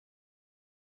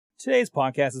Today's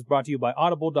podcast is brought to you by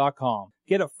Audible.com.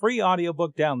 Get a free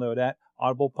audiobook download at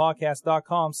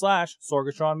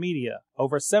audiblepodcast.com/Sorgatron Media.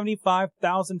 Over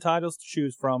 75,000 titles to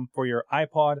choose from for your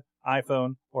iPod,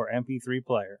 iPhone, or MP3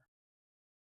 player.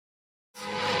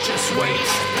 Just wait,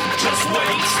 just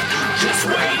wait, just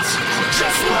wait,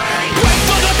 just wait. Wait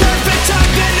for the perfect time,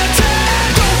 then attack.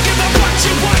 Don't give up what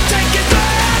you want, take it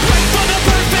back. Wait for the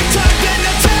perfect time, then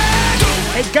attack.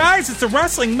 Hey guys, it's the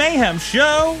Wrestling Mayhem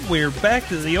Show. We're back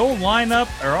to the old lineup.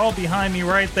 They're all behind me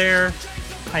right there.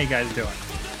 How you guys doing?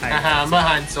 I'm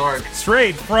behind Sorg.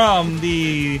 Straight from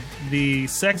the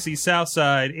sexy South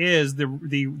Side is the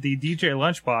DJ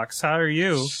Lunchbox. How are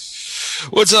you?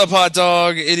 What's up, hot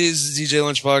dog? It is DJ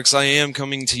Lunchbox. I am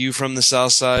coming to you from the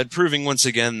South Side, proving once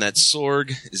again that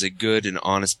Sorg is a good and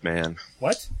honest man.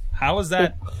 What? How is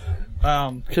that?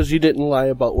 Because you didn't lie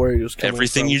about where he was coming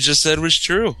Everything from. you just said was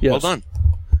true. Yes. Well done.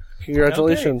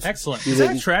 Congratulations. Okay, excellent. You Is that a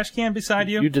didn't- trash can beside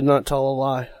you? You did not tell a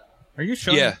lie. Are you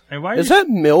sure? Yeah. Hey, why are Is you that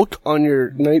milk on your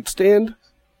nightstand?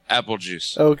 Apple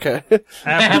juice. Okay.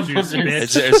 apple juice,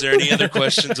 bitch? Is there any other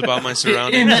questions about my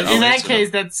surroundings? In I'll that answer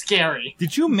case, them. that's scary.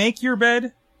 Did you make your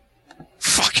bed?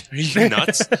 Fuck, are you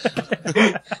nuts?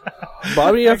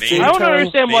 Bobby F. I J. I don't Town.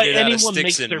 understand why Made it out of anyone sticks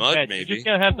makes and their mud, bed. maybe. You're just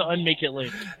gonna have to unmake it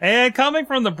later. And coming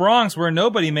from the Bronx, where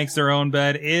nobody makes their own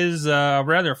bed, is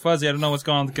rather fuzzy. I don't know what's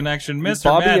going on with the connection. Mr.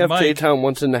 Bobby Mad F. J. Mike Town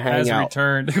wants him to hang has out.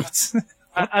 returned.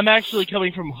 I'm actually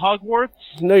coming from Hogwarts.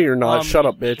 No, you're not. Um, Shut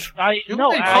up, bitch. I You no,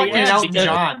 like I fucking am, Elton because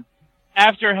John.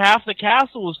 after half the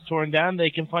castle was torn down, they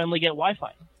can finally get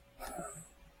Wi-Fi.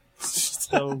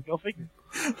 So go figure.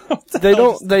 They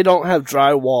don't have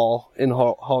drywall in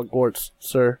Hogwarts,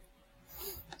 sir.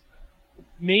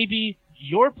 Maybe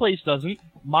your place doesn't.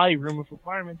 My room of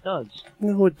requirement does.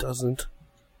 No, it doesn't.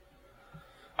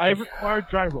 I required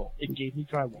drywall. It gave me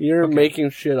drywall. You're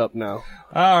making shit up now.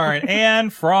 All right,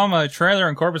 and from a trailer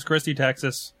in Corpus Christi,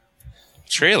 Texas.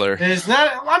 Trailer. It's not.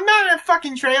 I'm not in a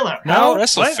fucking trailer. No,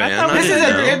 wrestle What? fan. thought I This is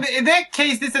didn't know. in that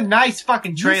case. This is a nice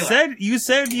fucking trailer. You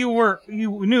said you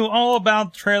knew all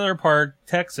about Trailer Park,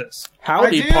 Texas.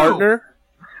 Howdy, I do. partner.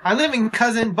 I live in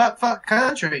cousin buttfuck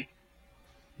country.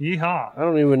 Yeehaw. I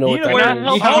don't even know You what know that what?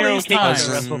 means. Help All your own these cake times.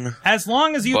 wrestle. As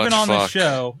long as you've been on this Buttfuck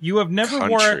show, you have never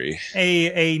wore country.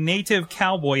 a native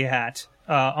cowboy hat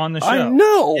on the show. I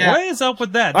know. Yeah. What is up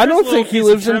with that? I There's don't a little think he piece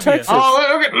lives of in trivia. Texas.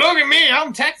 Oh, look at me!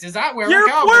 I'm Texas. I wear You're a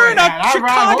cowboy wearing a hat. I ride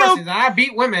Chicago- horses and I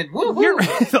beat women. Woo-hoo. You're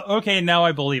okay. Now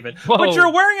I believe it. Whoa. But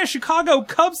you're wearing a Chicago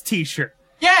Cubs T-shirt.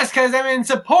 Yes, because I'm in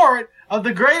support of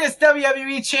the greatest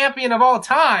WWE champion of all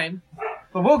time.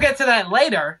 But we'll get to that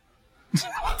later.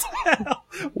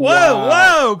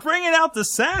 Whoa! Bringing out the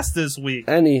sass this week.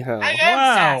 Anyhow, I am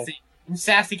Wow. sassy. I'm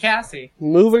Sassy Cassie.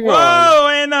 moving on. Whoa!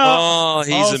 And Oh,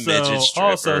 he's also, a midget stripper.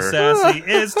 also sassy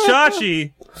is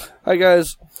Chachi. Hi,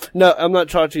 guys. No, I'm not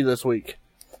Chachi this week.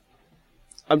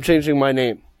 I'm changing my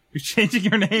name. You're changing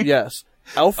your name. Yes.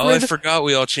 Oh, I Alfred. forgot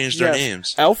we all changed our yes.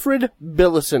 names. Alfred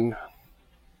Billison.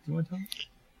 You want to tell me?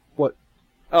 What?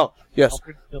 Oh, yes.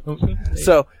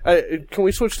 So, can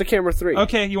we switch to camera 3?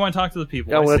 Okay, you want to talk to the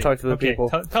people? I wanna see. talk to the Okay, people.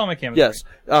 Tell me, Cam. Yes.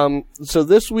 So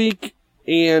this week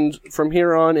and from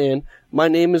here on in, my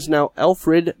name is now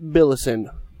Alfred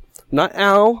Billison. Not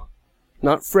Al,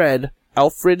 not Fred.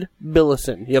 Alfred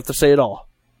Billison. You have to say it all.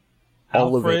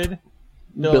 All of it. Alfred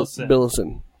Billison.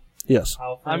 Billison. Yes.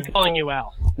 Alfred. I'm calling you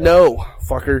Al. No,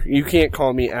 fucker. You can't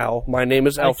call me Al. My name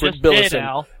is Alfred just Billison. did,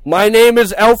 Al. My name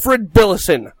is Alfred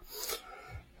Billison.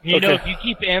 You know, Okay. if you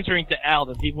keep answering to Al,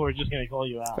 then people are just going to call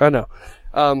you Al. I know.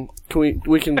 Can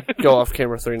we can go off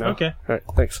camera 3 now? Okay. All right.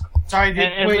 Thanks. Sorry,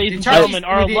 And wait, ladies and Chachi- gentlemen,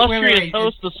 our wait, illustrious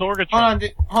host, the Sorgatron. Hold on,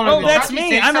 hold on. Oh, did that's Chachi me.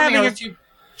 say I'm something having or a- you-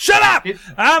 Shut up!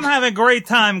 I'm having a great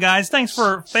time, guys. Thanks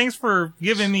for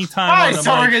giving me time Hi, on the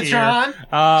mic here.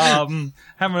 Sorgatron.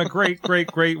 Having a great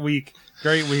week.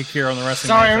 Great week here on the Wrestling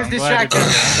Sorry, I Mayhem was Show. I'm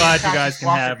distracted. glad you guys can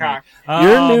Walk have the me. cock.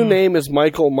 Your new name is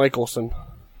Michael Michelson.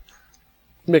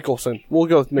 Mickelson. We'll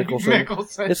go with Mickelson.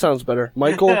 Mickelson. It sounds better.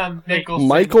 Michael. Nicholson.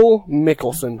 Michael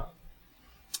Mickelson.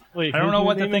 Wait, I don't whose know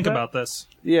what to name think is that? about this.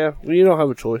 Yeah, well, you don't have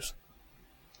a choice.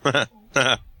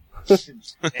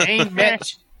 Ain't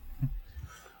Mitch.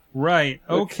 Right.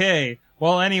 Okay.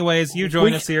 Well, anyways, you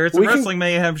join We- us here. It's a we can- Wrestling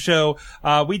Mayhem show.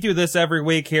 We do this every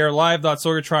week here,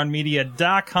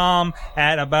 live.sorgatronmedia.com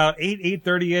at about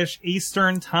 8:30ish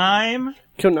Eastern time.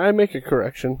 Can I make a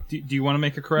correction? Do you want to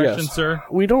make a correction, Yes. sir?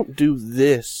 We don't do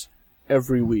this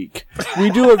every week. We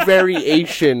do a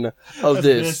variation of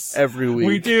this every week.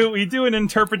 We do an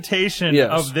interpretation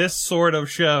Yes. of this sort of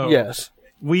show. Yes.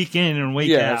 Week in and week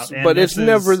Yes, out. And but this it's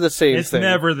never is- the same It's thing.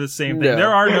 never the same thing. No.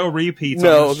 There are no repeats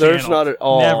No, on this there's channel. not at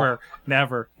all.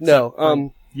 Never.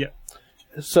 No, Yeah.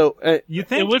 So You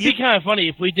think It would be kind of funny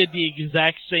if we did the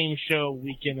exact same show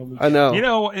weekend and weekend. I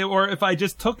know, or if I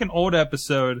just took an old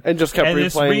episode and just kept and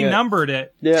just replaying it. renumbered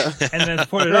it, Yeah, and then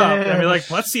put it up, and be like,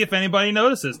 let's see if anybody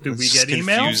notices. Do we Just get confuse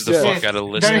emails? the Yeah. fuck out of No,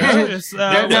 listeners. What's Why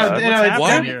happening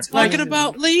are here? you talking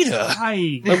about Lita?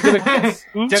 Hi. WS,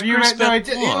 no, it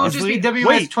will just be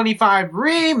Wait. WS25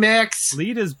 Remix.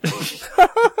 Lead is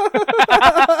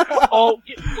Oh,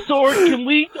 Sword, can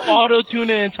we auto-tune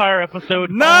an entire episode?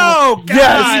 no. Yes.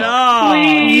 God, oh.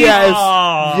 Please. yes,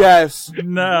 Oh. yes,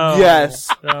 No. yes,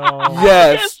 No.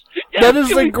 yes. Yes, That is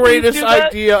can the we please greatest do that?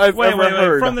 idea I've Wait, ever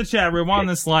heard. From the chat room on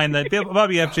this line that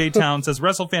Bobby F.J. Town says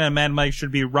WrestleFan and Mad Mike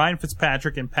should be Ryan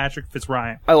Fitzpatrick and Patrick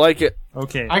Fitzryan. I like it.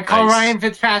 Okay. I call Nice. Ryan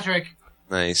Fitzpatrick.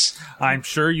 Nice. I'm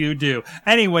sure you do.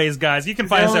 Anyways, guys, you can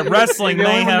find us at The Wrestling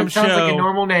only one Mayhem that sounds like a Show.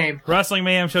 normal name.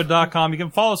 WrestlingMayhemShow.com. You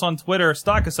can follow us on Twitter.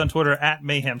 Stalk us on Twitter at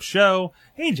Mayhem Show.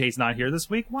 AJ's not here this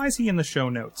week. Why is he in the show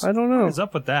notes? I don't know. What is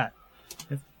up with that?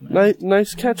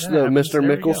 Nice catch, though, happens. Mr. There we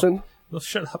go. Mickelson. Well,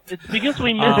 shut up. It's because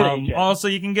we missed AJ. Also,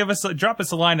 you can drop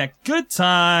us a line at Good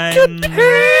Times. So at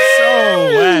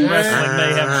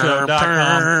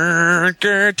WrestlingMayhemShow.com.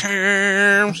 Good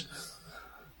times.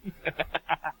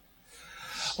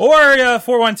 Or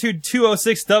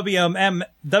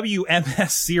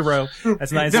 412-206-WMS0.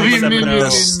 That's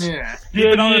 9670. Keep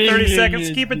it on the 30 seconds.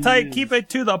 Keep it tight. Keep it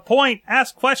to the point.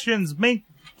 Ask questions. Make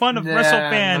fun of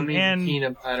WrestleFan and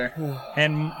peanut butter.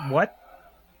 what?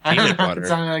 Peanut butter.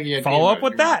 Follow up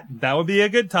with that. That would be a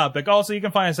good topic. Also, you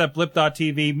can find us at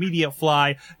Blip.tv,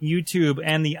 Mediafly, YouTube,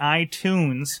 and the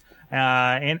iTunes.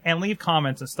 And leave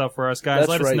comments and stuff for us, guys. That's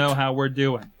Let us right. know how we're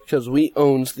doing. Because we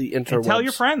owns the And interwebs. tell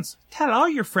your friends. Tell all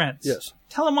your friends. Yes.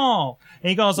 Tell them all. And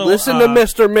you can also Listen to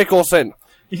Mr. Mickelson.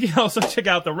 You can also check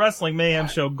out the Wrestling Mayhem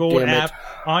Show Gold Damn it. app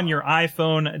on your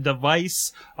iPhone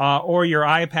device or your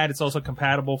iPad. It's also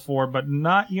compatible for, but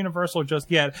not universal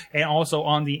just yet. And also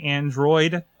on the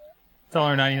Android.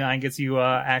 $1.99 gets you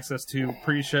access to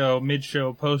pre-show,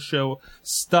 mid-show, post-show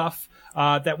stuff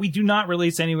that we do not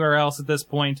release anywhere else at this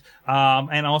point.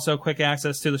 And also quick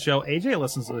access to the show. AJ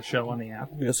listens to the show on the app.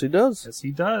 Yes, he does. Yes,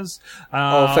 he does.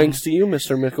 All thanks to you,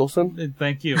 Mr. Mickelson.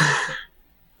 Thank you.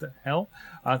 The hell?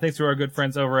 Thanks to our good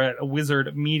friends over at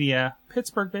Wizard Media,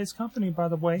 Pittsburgh-based company, by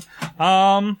the way.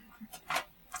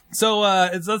 So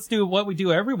let's do what we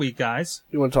do every week, guys.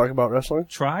 You want to talk about wrestling?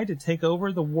 Try to take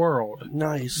over the world.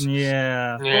 Nice.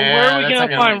 Yeah. Well, where are we going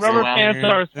to find rubber pants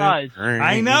our size?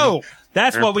 I know.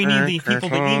 That's what we need the people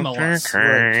to email us.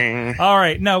 All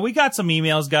right. No, we got some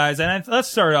emails, guys. And let's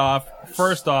start off,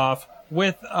 first off,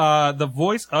 with the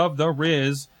voice of the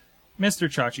Riz, Mr.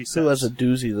 Chachi Who has says. a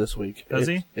doozy this week? Does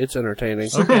he? It's entertaining.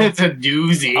 It's a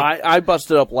doozy. I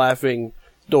busted up laughing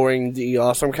during the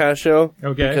Awesome Cast show.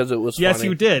 Okay. Because it was Yes, funny.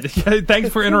 you did. Thanks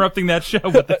for interrupting that show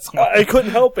with this one. I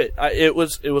couldn't help it. It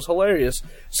was hilarious.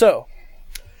 So,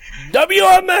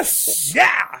 WMS!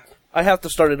 Yeah! I have to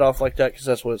start it off like that because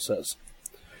that's what it says.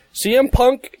 CM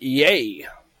Punk, yay.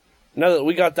 Now that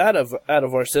we got that out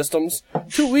of our systems,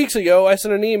 2 weeks ago I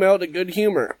sent an email to Good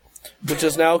Humor, which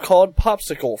is now called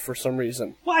Popsicle for some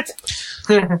reason. What?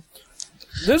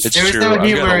 This It's There was true. no I've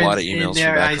humor got a lot of in emails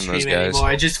their back ice from those cream guys.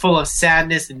 anymore. Just full of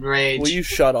sadness and rage. Will you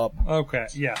shut up? Okay,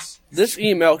 yes. This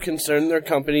email concerned their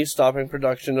company stopping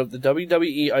production of the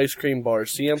WWE ice cream bar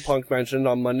CM Punk mentioned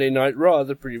on Monday Night Raw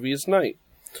the previous night.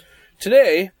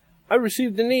 Today, I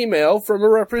received an email from a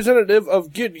representative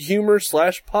of Good Humor /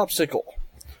 Popsicle.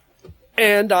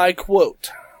 And I quote,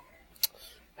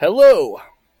 "Hello.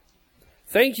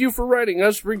 Thank you for writing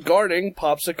us regarding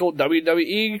Popsicle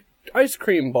WWE ice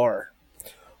cream bar.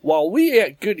 While we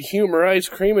at Good Humor Ice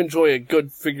Cream enjoy a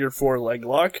good figure 4 leg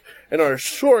lock and are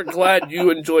sure glad you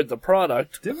enjoyed the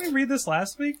product." Didn't we read this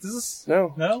last week? This is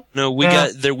No. no. No, we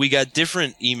got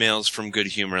different emails from Good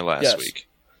Humor last Yes. week.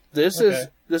 This Okay.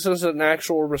 is an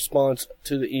actual response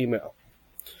to the email.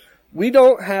 "We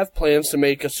don't have plans to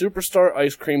make a superstar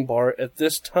ice cream bar at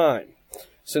this time.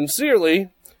 Sincerely,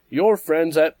 your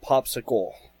friends at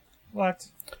Popsicle." What?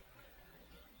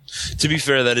 To be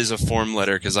fair, that is a form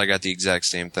letter because I got the exact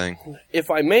same thing.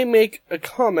 "If I may make a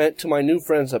comment to my new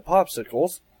friends at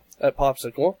Popsicle,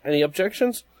 any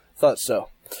objections? Thought so.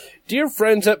 Dear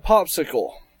friends at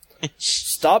Popsicle,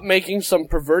 stop making some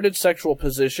perverted sexual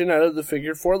position out of the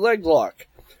figure 4 leg lock.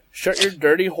 Shut your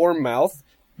dirty whore mouth,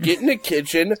 get in the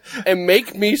kitchen, and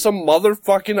make me some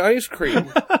motherfucking ice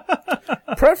cream.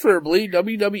 Preferably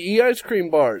WWE ice cream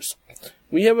bars.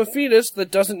 We have a fetus that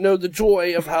doesn't know the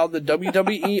joy of how the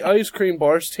WWE ice cream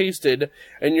bars tasted,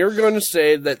 and you're going to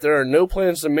say that there are no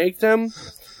plans to make them?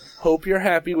 Hope you're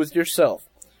happy with yourself.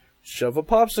 Shove a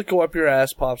popsicle up your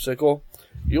ass, Popsicle.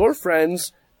 Your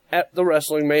friends at the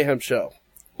Wrestling Mayhem Show.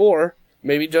 Or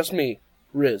Maybe just me.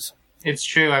 Riz. It's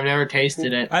true. I've never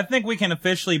tasted it. I think we can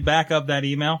officially back up that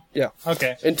email. Yeah.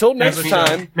 Okay. Until next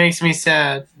time. Makes me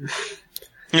sad.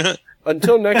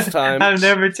 Until next time. I've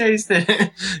never tasted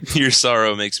it. Your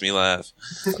sorrow makes me laugh.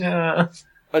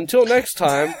 Until next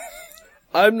time.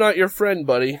 I'm not your friend,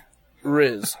 buddy.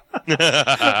 Riz.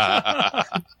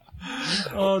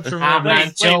 Oh, I'm tremendous.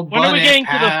 not Joe When are we Budden, getting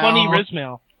to the pal. funny Riz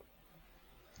mail?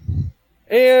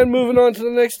 And moving on to the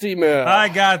next email. I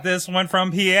got this one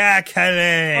from Pierre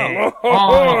Kelly. I'm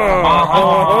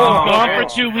gone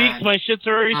for 2 weeks. My shit's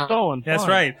already stolen. That's Fine.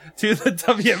 right. To the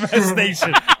WMS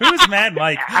Nation. Who's Mad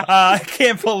Mike? I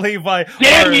can't believe I...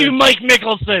 Damn you, Mike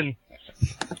Mickelson!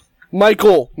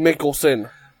 Michael Mickelson.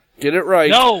 Get it right.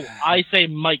 No, I say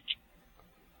Mike.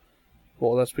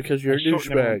 Well, that's because you're a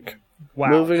Shorten douchebag. Wow.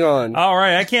 Moving on. All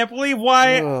right. I can't believe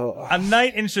why Oh. a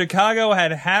night in Chicago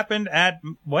had happened at...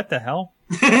 What the hell?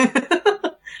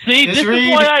 See, this is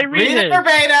why I read it it.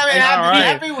 verbatim and All right.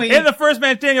 every week. In the first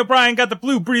match, Daniel Bryan got the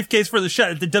blue briefcase for the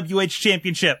shot at the WH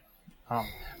Championship.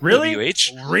 Really?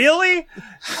 WH? Really?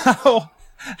 How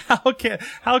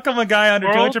come a guy under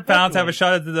World 200 pounds have a Heavyweight.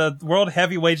 shot at the World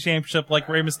Heavyweight Championship like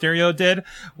Rey Mysterio did?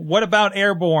 What about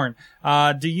Airborne?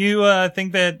 Do you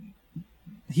think that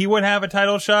he would have a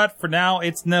title shot? For now,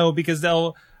 it's no, because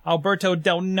Alberto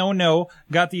Del Nono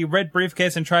got the red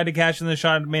briefcase and tried to cash in the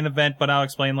shot at the main event, but I'll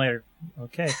explain later.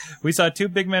 Okay. We saw two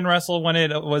big men wrestle when it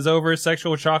was over.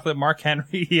 Sexual Chocolate, Mark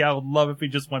Henry. I would love if he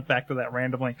just went back to that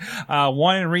randomly.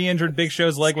 One re-injured Big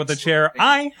Show's leg with a chair.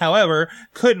 I, however,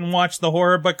 couldn't watch the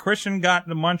horror, but Christian got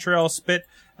the Montreal spit,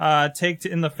 taked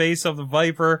in the face of the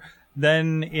Viper.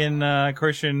 Then in,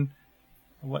 Christian,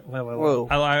 Whoa.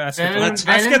 I skipped, And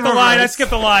I skipped the line. I reverse. skipped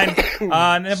the line. In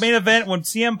the main event, when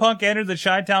CM Punk entered, the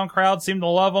Chi-Town crowd seemed to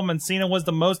love him, and Cena was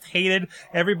the most hated.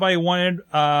 Everybody wanted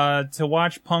to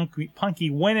watch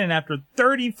Punky win, and after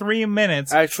 33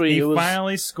 minutes, Actually, he it was-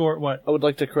 finally scored. What? I would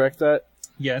like to correct that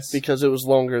Yes. because it was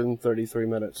longer than 33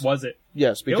 minutes. Was it?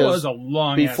 Yes, It because was a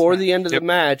long. before ass the end of the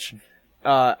match,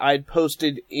 I'd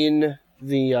posted in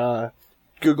the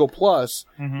Google Plus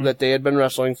that they had been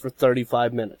wrestling for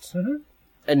 35 minutes.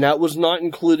 And that was not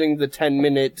including the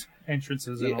 10-minute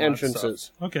entrances. And all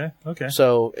entrances. That stuff. Okay.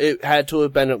 So it had to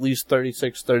have been at least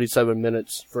 36, 37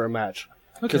 minutes for a match.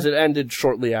 Because it ended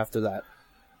shortly after that.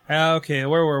 Okay,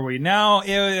 where were we? Now,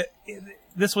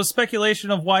 this was speculation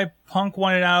of why Punk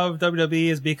wanted out of WWE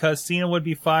is because Cena would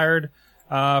be fired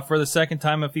for the second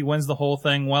time if he wins the whole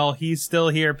thing. Well, he's still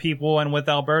here, people, and with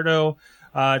Alberto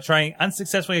trying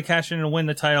unsuccessfully to cash in and win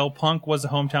the title, Punk was a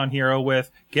hometown hero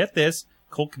with, get this,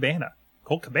 Colt Cabana.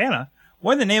 Colt Cabana?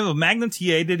 What in the name of Magnum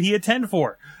TA did he attend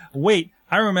for? Wait,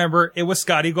 I remember, it was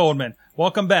Scotty Goldman.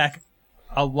 Welcome back,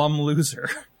 alum loser.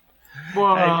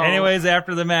 Whoa. Anyways,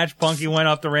 after the match, Punky went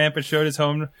up the ramp and showed his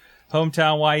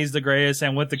hometown why he's the greatest,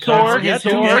 and with the Sword, Cubs,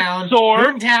 Boomtown.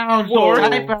 Sword. Boomtown. Sword.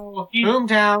 Typo.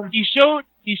 Boomtown. He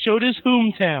showed his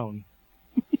hometown.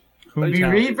 We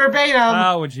read verbatim.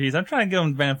 Oh, jeez, I'm trying to give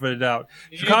him the benefit of the doubt.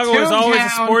 Chicago is always a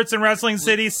Toontown. sports and wrestling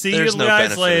city. See There's you no guys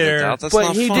benefit of the later. doubt. That's But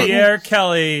not he fun. didn't- Pierre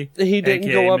Kelly. He didn't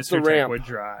aka go up Mr. the ramp. Techwood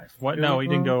Drive. What? No, he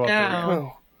didn't go up the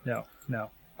ramp. Boomtown. No.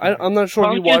 I'm not sure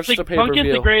he Punk watched is the the Punk is the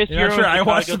pay-per-view. greatest You're hero. not sure? in I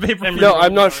watched Chicago. the pay-per-view. No,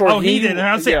 I'm not sure. Oh, he did. And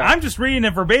I'm saying, yeah. I'm just reading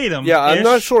it verbatim. Yeah, I'm Ish.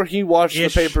 not sure he watched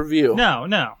Ish. the pay-per-view.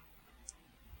 No.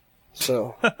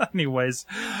 So, Anyways,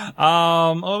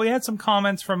 well, we had some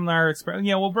comments from our experience.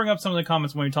 Yeah, we'll bring up some of the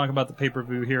comments when we talk about the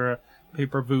pay-per-view here.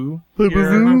 Pay-per-view.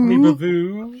 Pay-per-view. You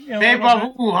know,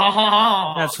 Pay-per-view. Ha, ha,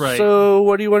 ha. That's right. so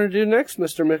what do you want to do next,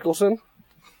 Mr. Mickelson?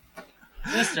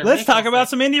 Mr. Let's talk Mickelson. about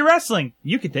some indie wrestling.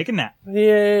 You can take a nap.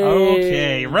 Yay!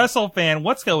 Okay, WrestleFan,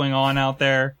 what's going on out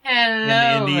there Hello, in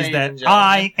the indies ladies that and gentlemen.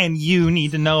 I and you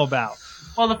need to know about?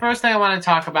 Well, the first thing I want to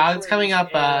talk about, it's coming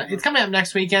up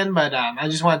next weekend, but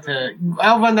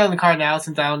I'll run down the card now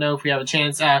since I don't know if we have a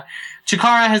chance.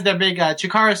 Chikara has their big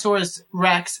Chikarasaurus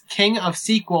Rex King of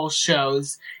Sequels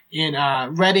shows in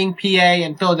Reading, PA,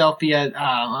 and Philadelphia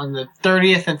on the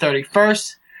 30th and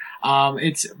 31st.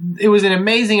 It was an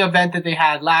amazing event that they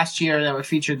had last year that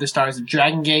featured the stars of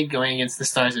Dragon Gate going against the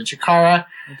stars of Chikara.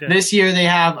 Okay. This year they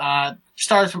have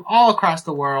stars from all across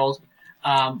the world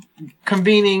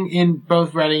convening in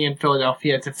both Reading and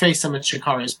Philadelphia to face some of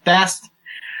Chikara's best.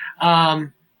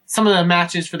 Some of the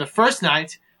matches for the first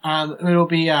night, it'll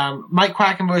be Mike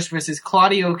Quackenbush versus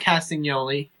Claudio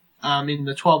Castagnoli in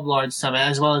the 12 Large Summit,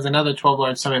 as well as another 12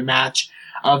 Large Summit match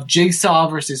of Jigsaw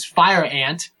versus Fire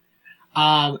Ant.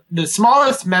 The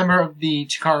smallest member of the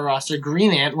Chikara roster,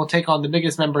 Green Ant, will take on the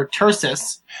biggest member,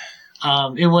 Tursus.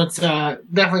 It was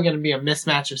definitely going to be a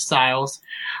mismatch of styles.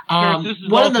 This is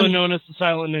One of also them- known as the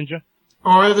Silent Ninja.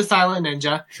 or the Silent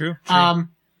Ninja. True.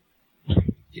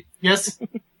 Yes.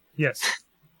 Yes.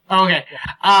 Okay.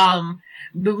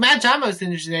 The match I'm most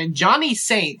interested in, Johnny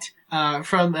Saint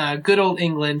from good old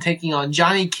England taking on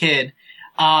Johnny Kidd.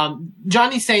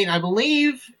 Johnny Saint, I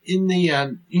believe,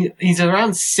 he's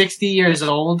around 60 years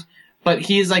old, but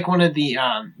he's like one of the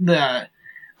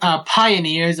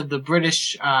pioneers of the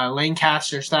British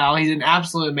Lancaster style. He's an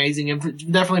absolute amazing,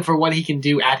 and definitely for what he can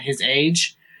do at his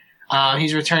age.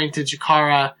 He's returning to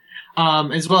Chikara.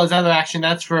 As well as other action.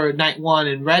 That's for night 1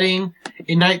 in Reading.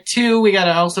 In night 2, we got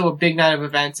also a big night of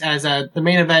events as the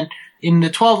main event in the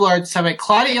 12 Large Summit,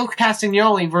 Claudio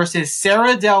Castagnoli versus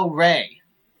Sarah Del Rey.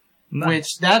 Nice.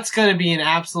 Which that's going to be an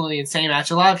absolutely insane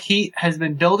match. A lot of heat has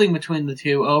been building between the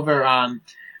two over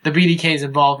the BDK's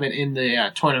involvement in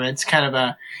the tournaments. Kind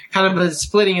of a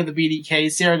splitting of the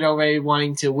BDK. Sarah Del Rey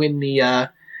wanting to win the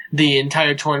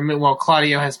entire tournament, while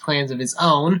Claudio has plans of his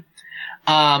own.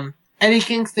 Eddie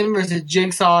Kingston versus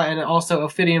Jigsaw, and also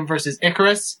Ophidian versus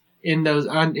Icarus in those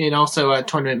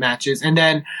tournament matches. And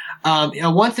then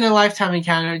a once in a lifetime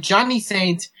encounter, Johnny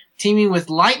Saint teaming with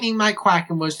Lightning Mike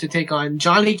Quackenbush to take on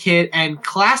Johnny Kidd and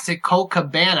classic Colt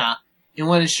Cabana in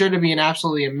what is sure to be an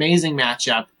absolutely amazing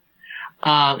matchup.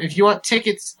 If you want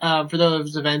tickets for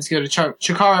those events, go to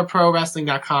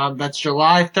ChikaraProWrestling.com. That's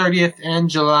July 30th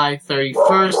and July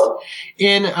 31st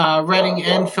in Reading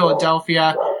and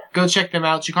Philadelphia. Go check them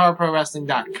out.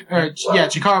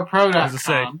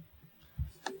 ChikaraPro.com.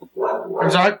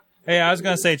 I'm sorry? Hey, I was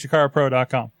going to say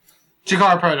ChikaraPro.com.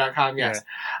 ChikaraPro.com, yes.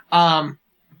 Yeah.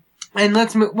 And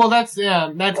let's move, well, that's for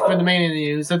the main of the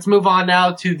news. Let's move on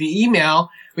now to the email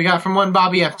we got from one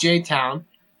Bobby F. J. Town.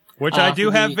 Which I do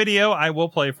have video. I will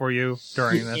play for you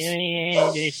during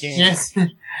this. Yes. The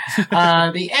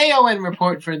AON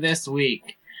report for this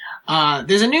week.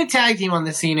 There's a new tag team on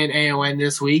the scene in AON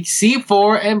this week.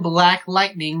 C4 and Black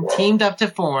Lightning teamed up to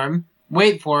form,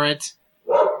 wait for it,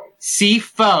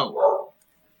 C-Foe.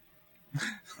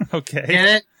 Okay. Get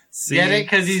it? Get it?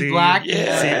 Because he's black?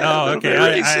 Yeah. Oh, okay.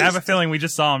 I have a feeling we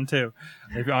just saw him too,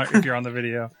 if you're on the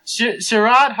video.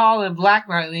 Sherrod Hall and Black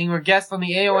Lightning were guests on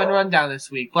the AON Rundown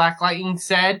this week. Black Lightning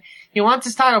said he wants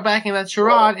his title back and that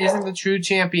Sherrod isn't the true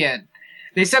champion.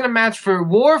 They set a match for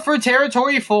War for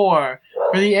Territory 4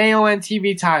 for the AON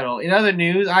TV title. In other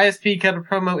news, ISP cut a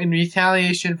promo in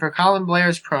retaliation for Colin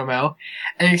Blair's promo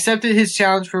and accepted his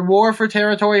challenge for War for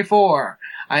Territory 4.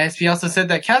 ISP also said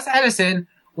that Cass Edison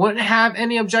wouldn't have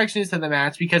any objections to the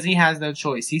match because he has no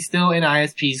choice. He's still in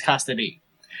ISP's custody.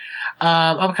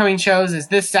 Upcoming shows is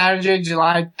this Saturday,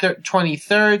 July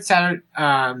 23rd, Saturday,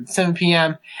 7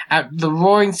 p.m. at the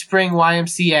Roaring Spring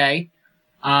YMCA.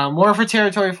 War for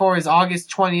Territory 4 is August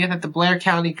 20th at the Blair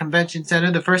County Convention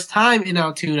Center, the first time in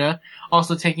Altoona,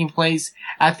 also taking place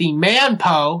at the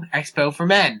Manpo Expo for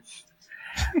Men.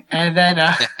 And then,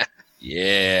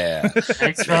 Yeah.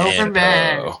 Expo for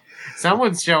Men.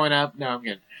 Someone's showing up. No, I'm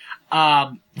good.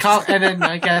 And then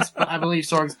I believe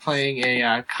Sorg's playing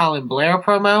a Colin Blair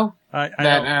promo. I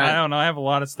don't know. I have a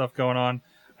lot of stuff going on.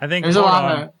 I think There's hold a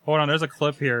lot on. There's a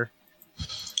clip here.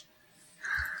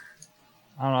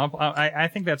 I don't know. I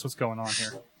think that's what's going on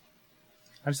here.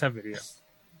 I just have video.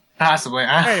 Possibly.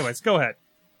 Anyways, go ahead.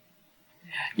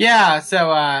 Yeah,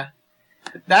 so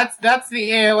that's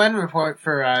the AON report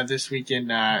for this week in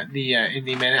the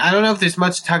Indie Minute. I don't know if there's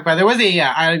much to talk about. There was a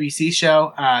IWC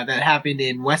show that happened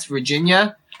in West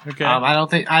Virginia. Okay. I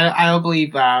don't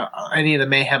believe any of the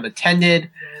Mayhem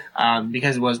attended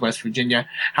because it was West Virginia.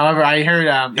 However, I heard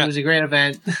it was a great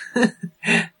event.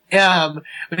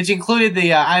 Which included the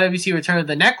IWC return of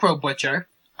the Necro Butcher,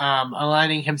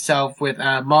 aligning himself with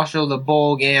Marshall the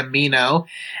Bull Gambino,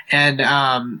 and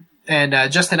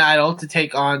Justin Idol to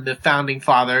take on the Founding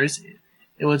Fathers.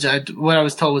 It was what I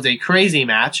was told was a crazy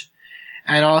match,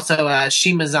 and also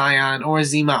Shima Zion or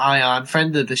Zima Ion,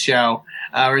 friend of the show,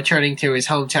 returning to his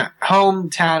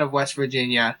hometown of West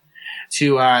Virginia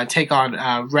to take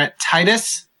on Rhett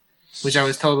Titus, which I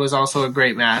was told was also a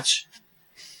great match.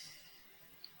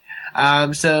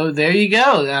 So there you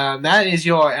go. That is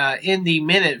your Indie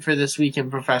Minute for this week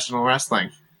in professional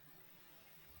wrestling.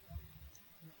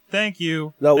 Thank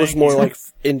you. That was more like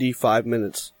Indie 5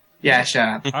 minutes. Yeah, shut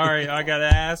up. All right, I gotta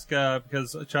ask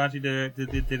because Chachi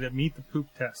did it meet the poop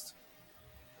test?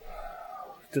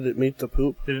 Did it meet the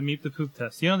poop? Did it meet the poop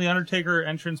test? You know the Undertaker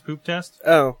entrance poop test?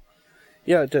 Oh.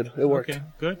 Yeah, it did. It worked. Okay,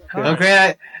 good.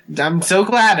 Okay, I'm so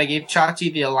glad I gave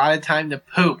Chachi the allotted time to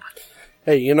poop.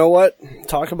 Hey, you know what?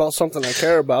 Talk about something I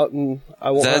care about, and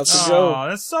I won't have to go. Oh,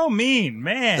 that's so mean,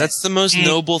 man. That's the most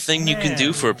noble thing you can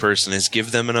do for a person is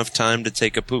give them enough time to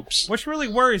take a poops. Which really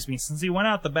worries me since he went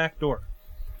out the back door.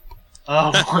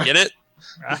 Oh, boy. Get it?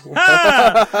 Hey,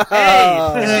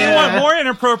 do you want more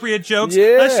inappropriate jokes?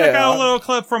 Yeah. Let's check out a little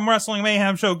clip from Wrestling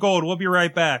Mayhem Show Gold. We'll be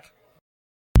right back.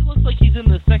 He looks like he's in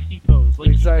the sexy pose. Like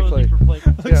Exactly. He's posing for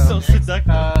Playboy. Looks so seductive.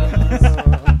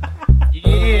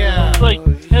 Yeah. It's like,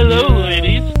 hello,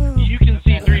 ladies. You can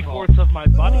see 3/4 of my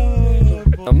body.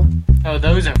 Oh,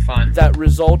 those are fun. That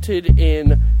resulted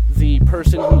in the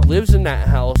person who lives in that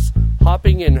house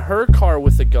hopping in her car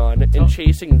with a gun and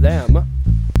chasing them.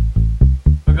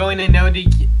 We're going to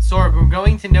NoDQ. Sorg, we're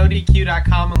going to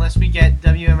NoDQ.com unless we get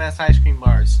WMS ice cream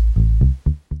bars.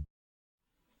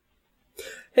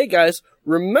 Hey guys,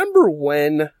 remember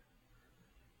when...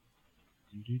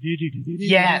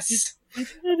 Yes.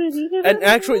 And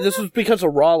actually, this was because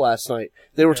of Raw last night.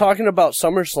 They were talking about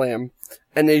SummerSlam,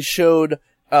 and they showed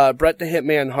Bret the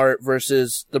Hitman Hart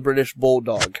versus the British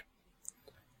Bulldog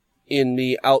in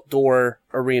the outdoor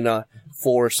arena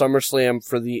for SummerSlam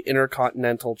for the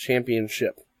Intercontinental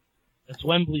Championship. It's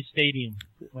Wembley Stadium.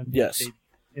 Wembley Yes. Stadium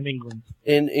in England.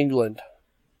 In England.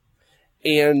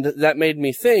 And that made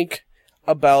me think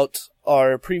about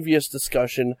our previous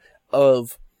discussion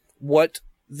of what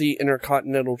the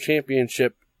Intercontinental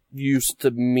Championship used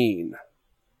to mean.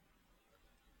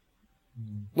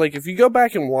 Like, if you go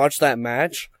back and watch that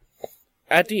match,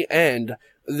 at the end,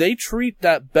 they treat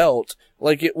that belt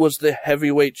like it was the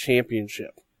heavyweight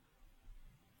championship.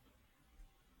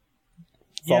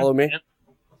 Follow me? Yep.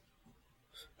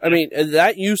 I mean,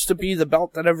 that used to be the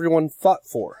belt that everyone fought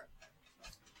for.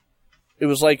 It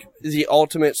was like the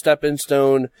ultimate stepping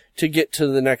stone to get to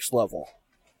the next level.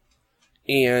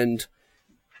 And,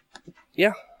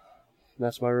 yeah,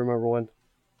 that's my remember one.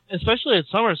 Especially at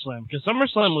SummerSlam, because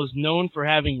SummerSlam was known for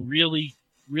having really,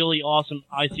 really awesome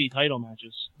IC title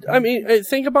matches. I mean,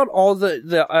 think about all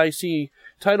the IC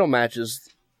title matches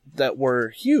that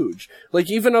were huge. Like,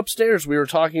 even upstairs, we were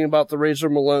talking about the Razor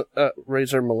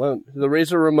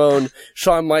Ramon,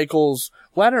 Shawn Michaels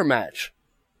ladder match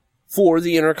for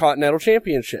the Intercontinental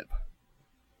Championship.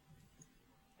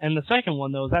 And the second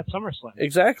one, though, is at SummerSlam.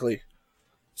 Exactly.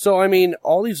 So, I mean,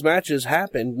 all these matches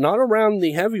happened not around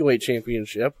the Heavyweight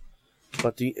Championship,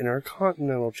 but the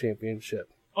Intercontinental Championship.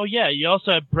 Oh, yeah, you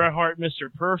also had Bret Hart,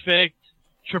 Mr. Perfect,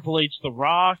 Triple H, The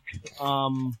Rock,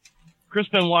 Chris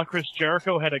Benoit, Chris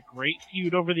Jericho had a great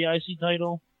feud over the IC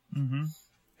title. Mm-hmm.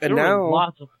 There And were now,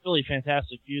 lots of really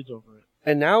fantastic feuds over it.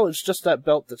 and now it's just that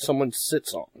belt that someone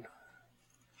sits on.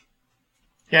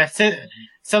 Yeah,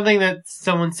 something that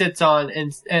someone sits on,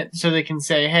 and so they can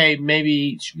say, "Hey,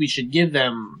 maybe we should give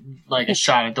them like a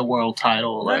shot at the world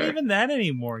title." Not or- even that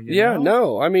anymore. You Yeah, know?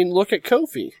 no. I mean, look at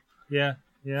Kofi. Yeah,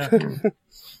 yeah.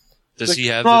 Does he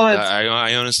have? Well,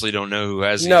 I honestly don't know who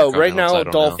has. The No, right Intercontinental now,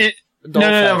 title Dolph. It- Dolph no.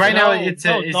 has Right it. now, it's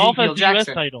Dolph Ezekiel has the US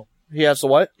Jackson. title. He has the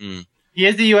what? He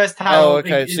has the U.S. title. Oh,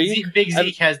 okay, see? Big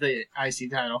Zeke has the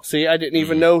IC title. See, I didn't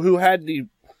even know who had the.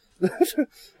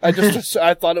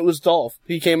 I thought it was Dolph.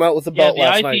 He came out with the Yeah, belt the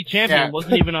last IC night. champion Yeah.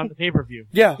 wasn't even on the pay-per-view.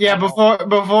 Yeah, Yeah,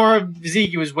 before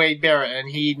Zeke, it was Wade Barrett, and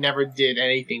he never did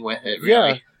anything with it.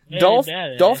 Really. yeah. Dolph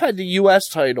Yeah. Dolph had the U.S.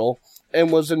 title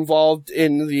and was involved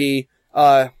in the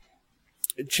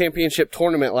championship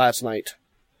tournament last night.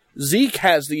 Zeke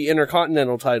has the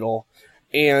Intercontinental title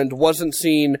and wasn't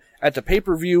seen at the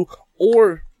pay-per-view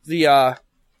or the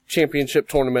championship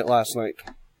tournament last night.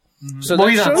 So Well,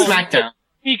 that he's on shows- SmackDown.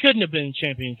 He couldn't have been in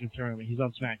championship tournament. He's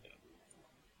on SmackDown.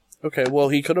 Okay, well,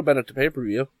 he could have been at the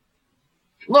pay-per-view.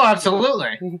 No,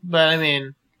 absolutely. But I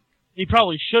mean, He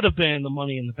probably should have been in the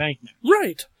Money in the Bank match,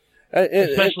 Right.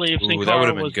 especially if Ooh, Sin that would've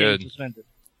Cara been was good. getting suspended.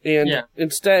 And Yeah.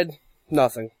 instead,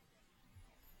 nothing.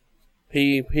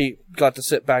 He got to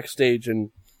sit backstage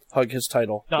and hug his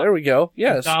title. No. There we go.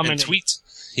 Yes. And Dominate. tweet.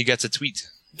 He gets a tweet.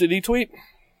 Did he tweet?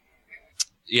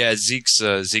 Yeah, Zeke's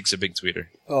a big tweeter.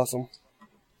 Awesome.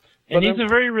 And But, he's a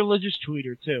very religious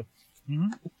tweeter, too.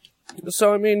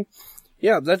 So, I mean,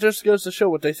 yeah, that just goes to show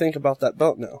what they think about that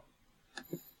belt now.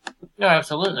 no,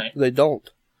 absolutely. They don't.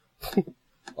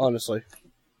 Honestly.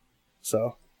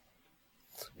 So,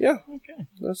 yeah, Okay.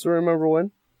 that's the remember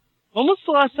when. When was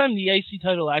the last time the IC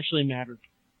title actually mattered?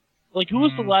 Like, who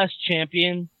was the last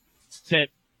champion that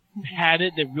had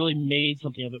it that really made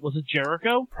something of it? Was it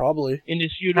Jericho Probably. in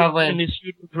his feud? Probably. In his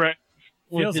feud with Ray?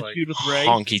 Feels like Feud with Ray?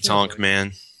 Honky tonk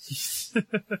man.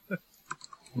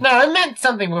 No, it meant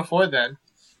something before then.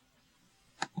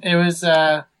 It was,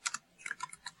 I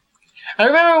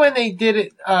remember when they did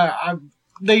it,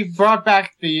 they brought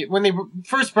back when they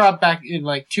first brought back in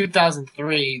like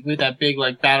 2003 with that big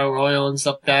like battle royal and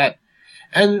stuff like that.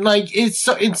 And like, it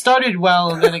started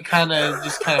well and then it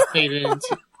just kind of faded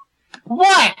into,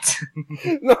 What?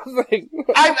 Nothing.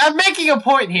 I'm making a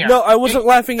point here. No, I wasn't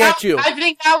laughing at you. I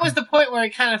think that was the point where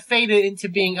it kind of faded into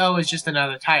being, it's just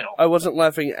another title. I wasn't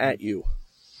laughing at you.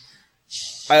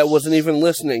 I wasn't even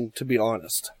listening, to be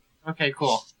honest. Okay,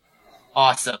 cool.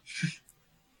 Awesome.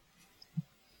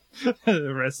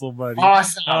 Wrestle buddy.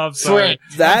 Awesome. Oh, I'm sorry.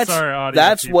 Sweet. That's I'm sorry, audience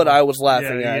that's people. what I was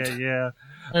laughing at. Yeah.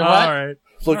 Wait, All what? right.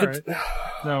 Look All at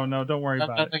right. No, don't worry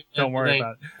about it. Nothing. Don't worry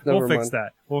about it. Never We'll fix mind. that.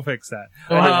 We'll fix that.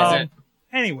 What is it?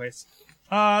 Anyways,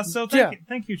 so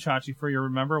thank you, Chachi, for your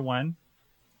remember when.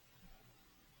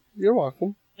 You're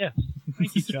welcome. Yes.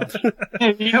 Thank you, Josh.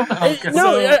 You're welcome.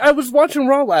 No, I was watching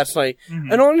Raw last night,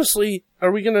 Mhm. and honestly,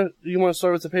 are we gonna? You want to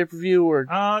start with the pay per view or?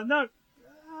 No.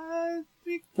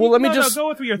 Well, let me no, just go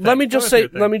with your thing. let me Go just with say your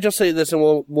thing. let me just say this, and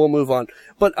we'll move on.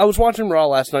 But I was watching Raw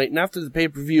last night, and after the pay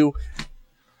per view,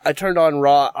 I turned on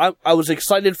Raw. I was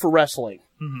excited for wrestling.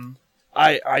 Mhm.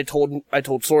 I told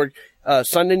Sorg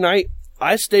Sunday night.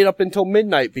 I stayed up until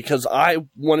midnight because I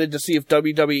wanted to see if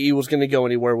WWE was going to go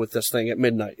anywhere with this thing at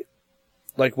midnight.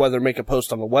 Like whether make a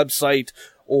post on the website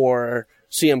or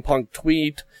CM Punk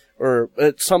tweet or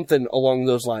something along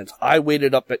those lines. I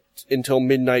waited up until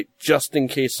midnight just in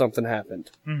case something happened.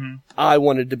 Mm-hmm. I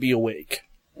wanted to be awake.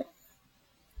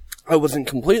 I wasn't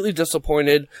completely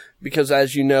disappointed because,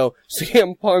 as you know,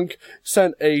 CM Punk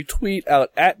sent a tweet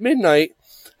out at midnight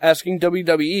asking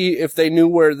WWE if they knew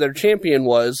where their champion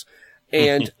was,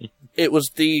 and it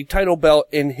was the title belt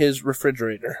in his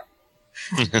refrigerator.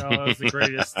 Oh, that was the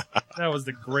greatest. That was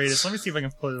the greatest. Let me see if I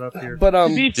can put it up here. But To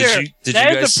be fair, did you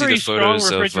that is guys a see the pretty strong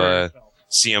photos of refrigerator belt.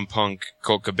 CM Punk,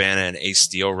 Colt Cabana, and Ace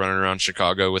Steel running around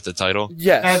Chicago with the title?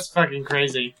 yes. That's fucking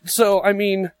crazy. So, I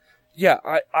mean, yeah,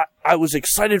 I was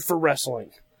excited for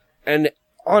wrestling. And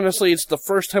honestly, it's the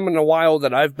first time in a while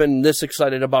that I've been this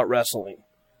excited about wrestling.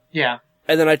 Yeah.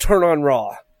 And then I turn on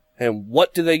Raw. And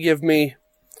what do they give me?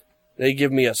 They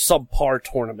give me a subpar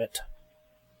tournament.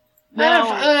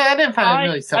 I didn't find it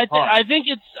really subpar. I think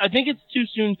it's too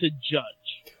soon to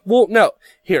judge. Well, no.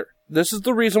 Here. This is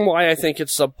the reason why I think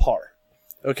it's subpar.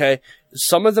 Okay?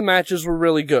 Some of the matches were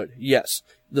really good. Yes.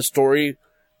 The story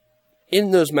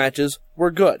in those matches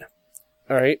were good.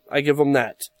 Alright? I give them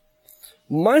that.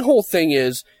 My whole thing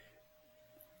is,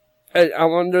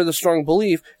 I'm under the strong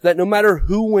belief that no matter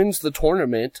who wins the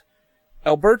tournament,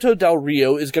 Alberto Del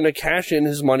Rio is going to cash in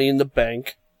his money in the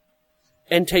bank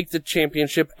and take the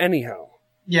championship anyhow.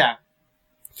 Yeah.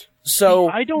 So,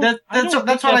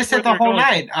 That's what I said the whole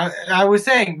night. I was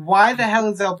saying, why the hell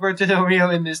is Alberto Del Rio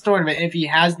in this tournament if he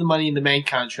has the Money in the Bank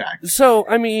contract?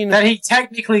 I mean, That he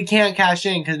technically can't cash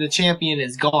in because the champion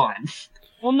is gone.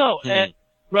 Well, no,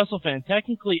 WrestleFan.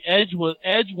 Technically, Edge won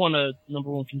a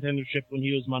 #1 contendership when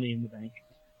he was Money in the Bank.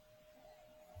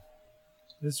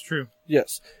 It's true.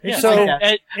 yes. Yeah. So,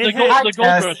 Ed, the it Gold had-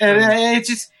 Rush And tournament.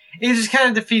 it just kind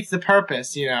of defeats the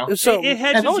purpose, you know. so It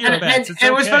hedges And, your and, bets. and, It's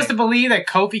and we're okay. supposed to believe that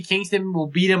Kofi Kingston will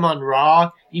beat him on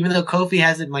Raw, even though Kofi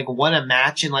hasn't won a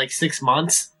match in 6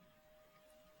 months.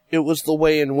 it was the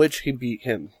way in which he beat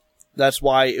him. That's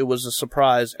why it was a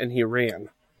surprise and he ran.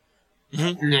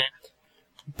 Yeah.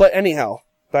 But anyhow,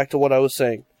 back to what I was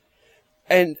saying.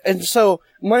 And so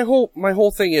my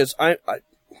whole thing is I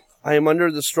am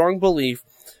under the strong belief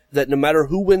that no matter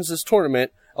who wins this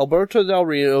tournament, Alberto Del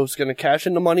Rio is going to cash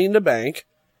in the Money in the Bank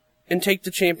and take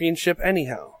the championship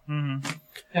anyhow. Mm-hmm.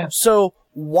 Yeah. So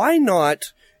why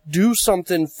not do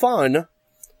something fun,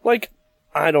 like,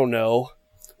 I don't know,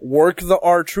 work the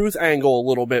R-Truth angle a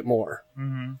little bit more.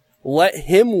 Mm-hmm. Let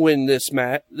him win this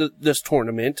this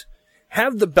tournament,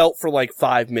 have the belt for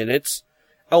 5 minutes,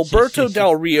 Alberto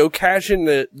Del Rio cash in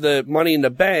the Money in the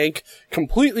Bank,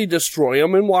 completely destroy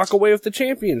him, and walk away with the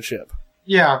championship.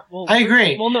 Yeah, Well, I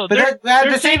agree. Well, no, but they're, at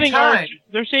they're the same saving time,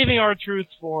 they're saving R-Truth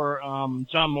for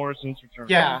John Morrison's return.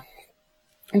 yeah.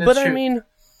 That's But I true. mean,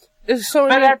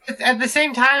 But at the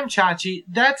same time, Chachi,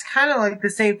 that's kind of the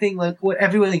same thing what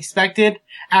everyone expected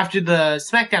after the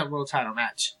SmackDown World Title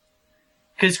match.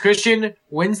 Because Christian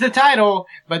wins the title,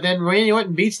 but then Randy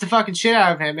Orton beats the fucking shit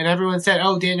out of him, and everyone said,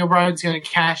 "Oh, Daniel Bryan's going to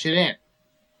cash it in,"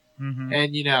 Mm-hmm.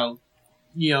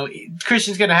 and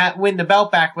Christian's going to win the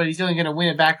belt back, but he's only going to win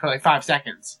it back for 5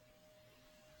 seconds.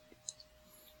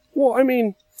 well, I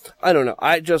mean, I don't know.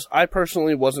 I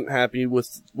personally wasn't happy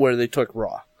with where they took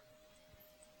Raw.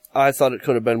 I thought it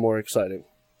could have been more exciting.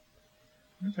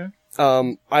 Okay.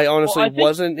 I honestly Well, I think-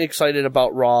 wasn't excited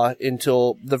about Raw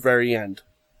until the very end.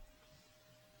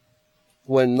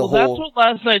 When the Well, that's whole... what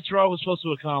last night's Raw was supposed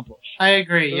to accomplish. I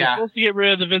agree. They were Yeah. supposed to get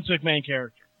rid of the Vince McMahon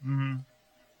character. Mm-hmm.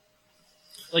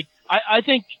 I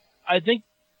think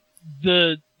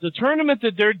the tournament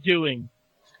that they're doing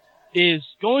is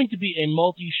going to be a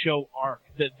multi-show arc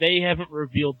that they haven't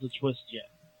revealed the twist yet.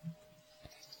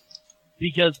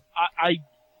 Because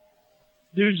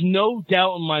there's no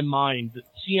doubt in my mind that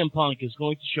CM Punk is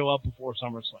going to show up before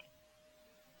SummerSlam.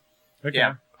 Okay.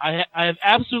 Yeah. I have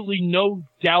absolutely no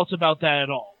doubts about that at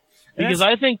all. Because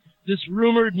I think this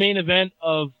rumored main event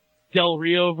of Del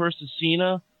Rio versus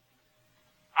Cena,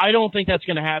 I don't think that's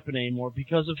going to happen anymore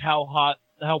because of how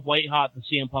white hot the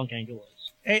CM Punk angle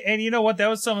is. And you know what? That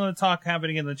was some of the talk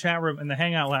happening in the chat room in the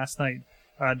hangout last night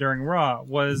during Raw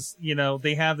was,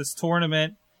 they have this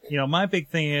tournament. My big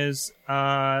thing is,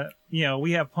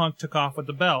 we have Punk took off with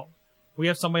the belt. We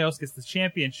have somebody else gets the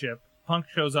championship. Punk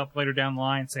shows up later down the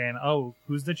line saying, "Oh,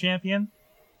 who's the champion?"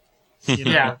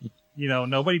 Yeah.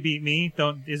 Nobody beat me.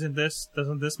 Doesn't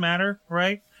this matter,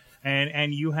 right?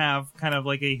 And you have kind of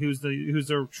like a who's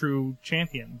the true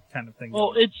champion kind of thing.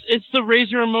 Well, it's the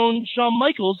Razor Ramon Shawn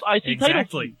Michaels IC title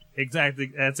feud.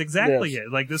 Exactly. That's exactly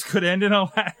it. Like, this could end in a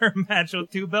ladder match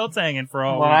with 2 belts hanging for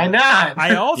all. Why not?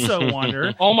 I also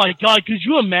wonder. Oh my God! Could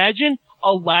you imagine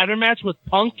a ladder match with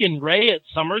Punk and Ray at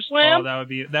SummerSlam? Oh,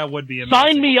 that would be amazing.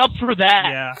 Sign me up for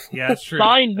that. Yeah, that's true.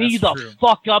 Sign me That's the true.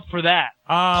 fuck up for that.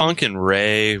 Punk and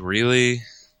Ray, really?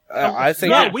 I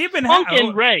think Yeah, that- we've been Punk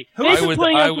and Ray. who- They've I been would-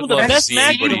 putting I on some would of the love to best see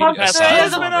matches anybody we've who had. does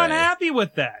has that. been unhappy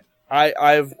with that.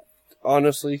 I've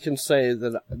honestly can say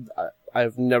that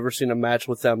I've never seen a match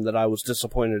with them that I was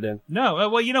disappointed in. No,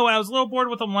 well, I was a little bored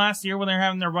with them last year when they were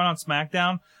having their run on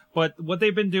SmackDown. But what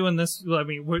they've been doing this,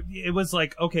 it was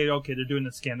like, okay, they're doing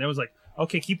this again. It was like,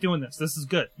 okay, keep doing this. This is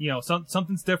good.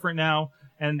 Something's different now,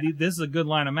 and this is a good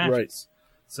line of matches. Right.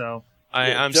 So,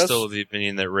 I'm just- still of the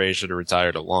opinion that Ray should have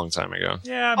retired a long time ago.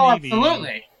 yeah, Oh, maybe.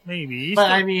 absolutely. Maybe. He's But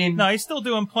still- I mean, no, he's still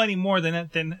doing plenty more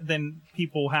than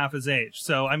people half his age.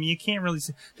 So, I mean, you can't really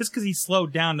say, just because he's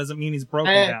slowed down doesn't mean he's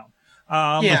broken down.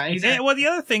 yeah, exactly. Well, the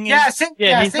other thing is,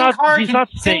 yeah, he's Sin not- Cara he's can, not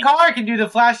Sin staying. Cara can do the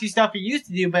flashy stuff he used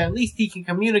to do, but at least he can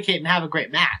communicate and have a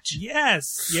great match.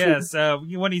 yes,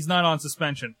 when he's not on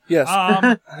suspension. Yes,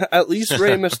 Um, at least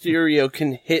Rey Mysterio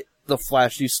can hit the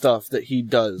flashy stuff that he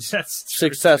does that's true.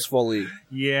 successfully.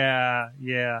 Yeah.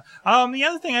 The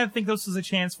other thing I think this is a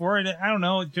chance for it. I don't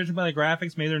know, judging by the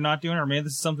graphics, maybe they're not doing it, or maybe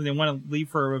this is something they want to leave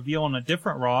for a reveal on a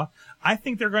different Raw. I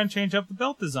think they're going to change up the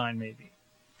belt design, maybe,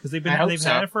 because they've had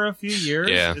it for a few years.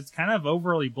 Yeah. It's kind of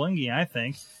overly blingy, I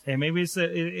think, and maybe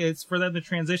it's for them to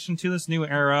transition to this new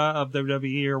era of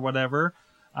WWE or whatever.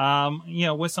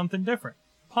 With something different.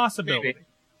 Possibility.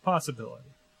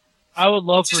 I would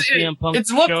love for It's- CM Punk it's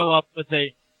to look- show up with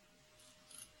a.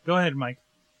 Go ahead, Mike.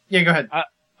 Yeah, go ahead.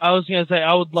 I was gonna say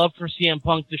I would love for CM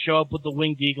Punk to show up with the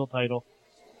Winged Eagle title.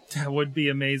 That would be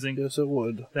amazing. Yes, it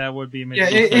would. That would be Yeah,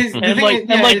 amazing. And like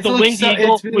the Winged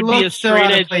Eagle would be a straight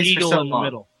edge eagle in the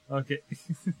middle. Okay.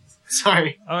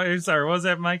 Sorry. Oh, sorry. What was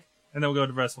that, Mike? And then we'll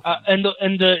go to WrestleFan.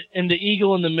 And the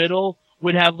eagle in the middle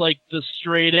would have like the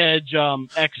straight edge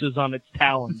X's on its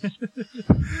talons.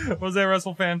 What was that,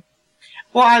 WrestleFan?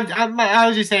 Well, I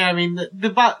was just saying. I mean, the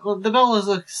belt has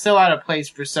looked so out of place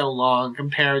for so long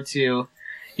compared to,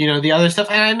 the other stuff.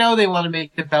 And I know they want to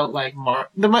make the belt like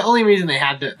the only reason they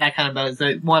had that kind of belt is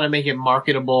they want to make it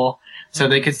marketable so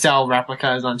they could sell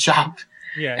replicas on Shop.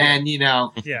 Yeah. And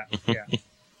Yeah.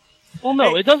 Well,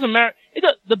 no, it doesn't matter.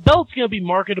 The belt's gonna be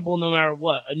marketable no matter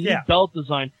what. A new Yeah. belt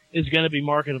design is gonna be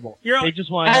marketable. You're- They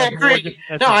just want to I have more agree.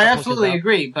 different No, I replicas absolutely out.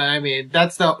 agree. But I mean, that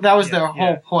was their Yeah, whole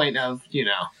yeah. point of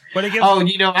But it gives,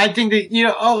 I think that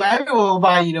everyone will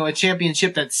buy a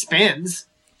championship that spins.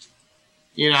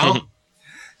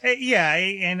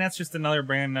 and that's just another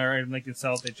brand there. Like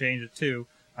itself, they changed it too.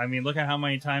 I mean, look at how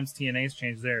many times TNA's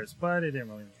changed theirs, but it didn't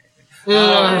really mean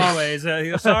anything.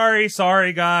 Anyways,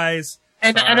 sorry guys.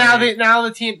 And Sorry. now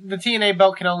the TNA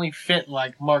belt can only fit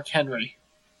like Mark Henry.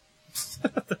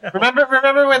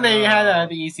 Remember when they had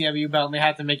the ECW belt and they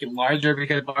had to make it larger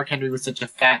because Mark Henry was such a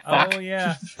fat fuck? Oh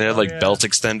yeah. They had Oh, yeah. belt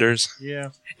extenders. Yeah.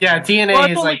 Yeah, TNA Well,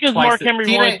 is it's only like because twice. Mark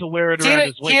Henry wanted to wear it around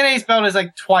his waist. TNA's belt is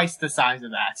like twice the size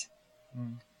of that.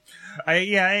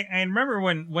 I remember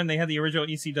when they had the original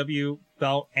ECW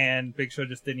belt and Big Show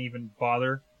just didn't even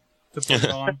bother to put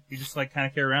it on. You just kind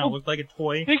of carry around. It looked like a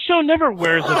toy. Big Show never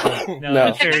wears a belt. No.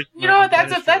 that's And fair. you know what? That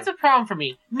is That's true. a problem for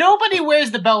me. Nobody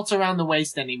wears the belts around the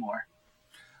waist anymore.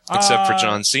 Except for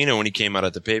John Cena when he came out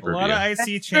at the A pay-per-view. lot of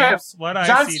IC champs. A lot of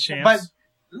John's- IC champs. but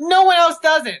no one else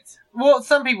does it. Well,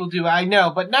 some people do, I know,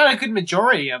 but not a good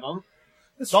majority of them.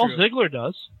 That's Dolph true. Ziggler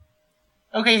does.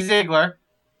 Okay, Ziggler.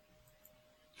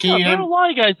 Can you There are a name? lot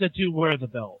of guys that do wear the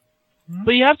belt. Hmm?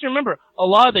 But you have to remember, a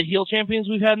lot of the heel champions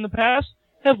we've had in the past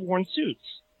have worn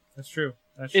suits. That's true.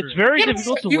 That's It's true. very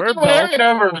difficult to you wear a can wear belt. it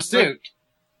over a suit.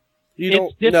 You It's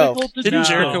don't know. difficult to Didn't do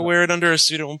Jericho so. wear it under a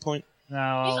suit at one point?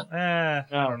 No, I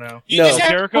don't know. No. You just have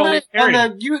to Jericho put it carried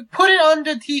on you put it on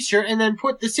the t-shirt and then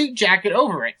put the suit jacket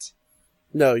over it.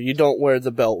 No, you don't wear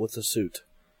the belt with the suit.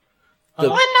 Why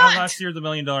not? Unless you're the $1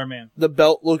 Million Man. The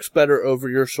belt looks better over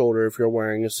your shoulder if you're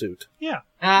wearing a suit. Yeah.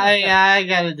 I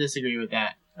gotta disagree with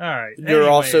that. All right. You're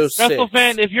also Wrestle 6.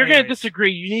 fan, if you're going to Anyways.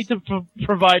 disagree, you need to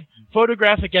provide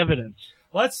photographic evidence.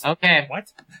 Let's Okay. what?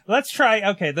 Let's try.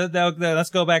 Okay, let's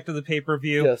go back to the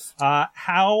pay-per-view. Yes.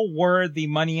 How were the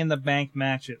Money in the Bank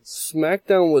matches?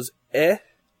 SmackDown was Eh?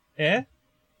 Yes.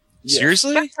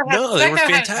 Seriously? No, they were That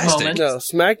had fantastic. moments. No,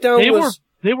 SmackDown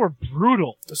They were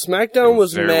brutal. SmackDown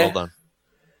was Very meh. well done.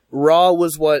 Raw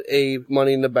was what a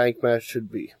Money in the Bank match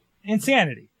should be.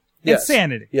 Insanity. Yes.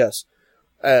 Insanity. Yes.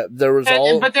 There was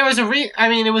But there was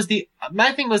it was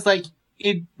my thing was like,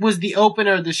 it was the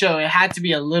opener of the show. It had to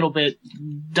be a little bit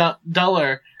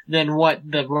duller than what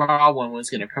the Raw one was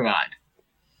going to provide.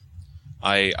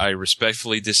 I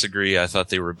respectfully disagree. I thought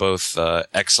they were both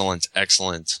excellent. No,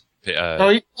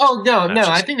 matches.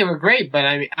 I think they were great, but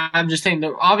I'm just saying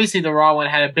that obviously the Raw one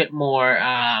had a bit more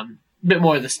of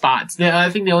the spots. I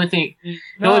think the only thing,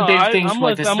 the only big things from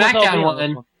like the SmackDown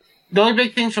one, the only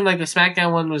big things from like the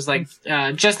SmackDown one was like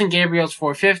Justin Gabriel's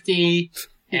 450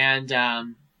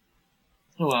 and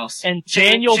who else? And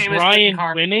Daniel Sheamus Bryan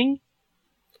Hart. winning.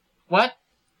 What?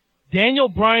 Daniel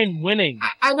Bryan winning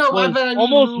I know, was but I mean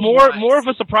almost move-wise. more of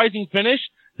a surprising finish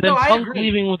than No, I Punk agree.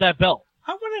 leaving with that belt.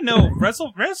 I want to know,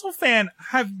 Wrestle fan,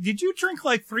 did you drink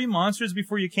like 3 Monsters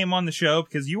before you came on the show?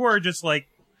 Because you are just like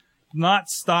not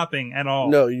stopping at all.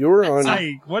 No, you were on.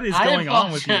 What is I going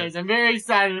on with you? apologize. I'm very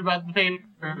excited about the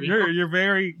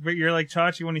pay-per-view. You're like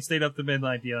Chachi when he stayed up to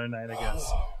midnight the other night, I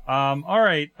guess. All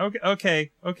right. Okay.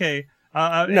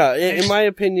 No, in my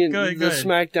opinion, Go the ahead.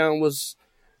 SmackDown was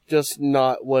just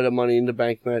not what a Money in the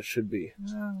Bank match should be.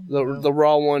 The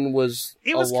Raw one was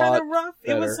It was a kind lot of rough.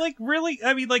 It was better. like really,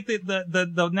 I mean, like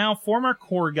the now former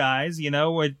core guys, you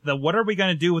know, with what are we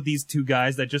going to do with these two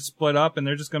guys that just split up and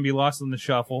they're just going to be lost in the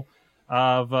shuffle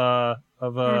of Kurt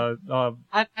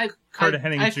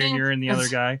Hennig Jr. and the other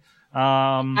guy.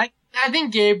 I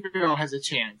think Gabriel has a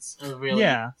chance of really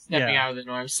stepping out of the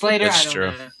norm. Slater, That's I don't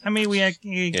true. know. I mean, we had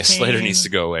Yeah, Slater needs to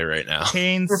go away right now.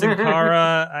 Kane, Sin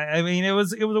Cara. I mean, it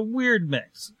was a weird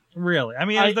mix, really. I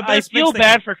mean, it was the I best feel mix they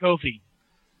bad had. for Kofi.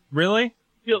 Really?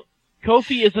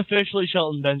 Kofi is officially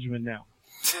Shelton Benjamin now.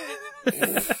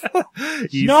 He's-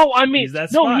 No, I mean, he's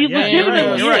that no, spot. he Yeah,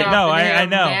 legitimately you're right. is. No, I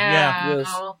know. Yeah.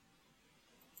 Yes.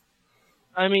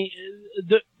 I mean,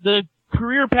 the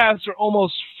career paths are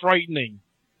almost frightening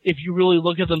if you really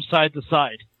look at them side to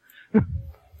side.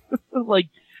 Like,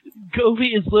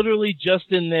 Kofi is literally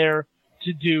just in there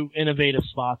to do innovative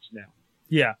spots now.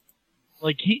 Yeah.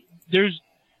 Like,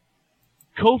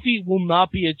 Kofi will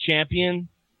not be a champion,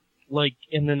 like,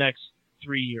 in the next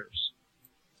 3 years.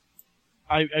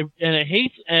 And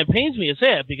it pains me to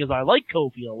say it because I like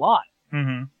Kofi a lot.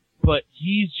 Mm-hmm. But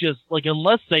he's just, like,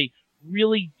 unless they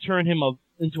really turn him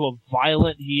into a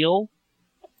violent heel,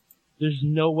 there's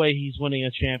no way he's winning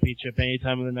a championship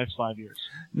anytime in the next 5 years.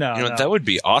 No, You know, no. that would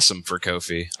be awesome for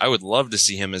Kofi. I would love to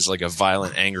see him as like a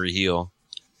violent, angry heel.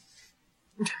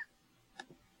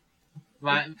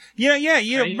 But Yeah.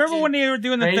 Crazy- Remember when they were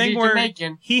doing the crazy thing where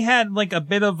Jamaican. he had like a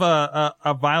bit of a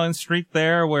violent streak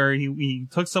there, where he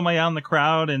took somebody out in the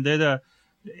crowd and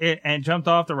and jumped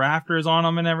off the rafters on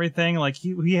him and everything. Like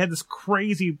he had this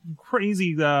crazy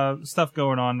stuff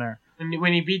going on there.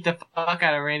 when he beat the fuck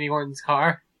out of Randy Orton's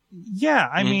car. Yeah,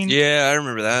 I mean, Yeah, I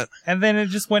remember that. and then it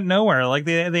just went nowhere. Like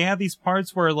they have these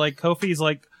parts where like Kofi's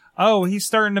like, oh, he's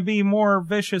starting to be more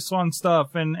vicious on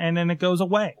stuff, and then it goes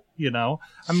away. You know,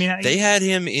 I mean, They had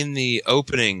him in the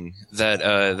opening, that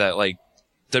like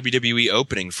WWE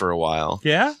opening for a while.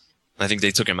 yeah. I think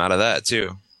they took him out of that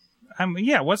too. I mean,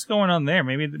 yeah. What's going on there?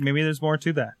 Maybe there's more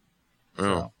to that.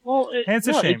 Oh. Well, And it's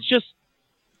a shame. It's just,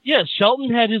 yeah,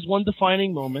 Shelton had his one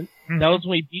defining moment. Mhm. That was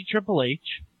when he beat Triple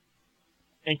H.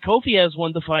 And Kofi has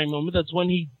one defining moment. That's when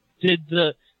he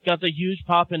got the huge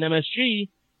pop in MSG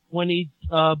when he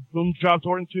boom dropped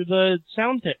Orton through the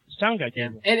sound guy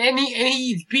table. And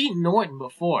he's beaten Orton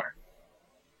before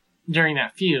during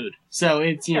that feud. So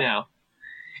it's, you know,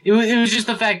 it was just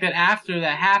the fact that after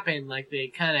that happened, like, they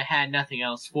kind of had nothing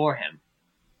else for him.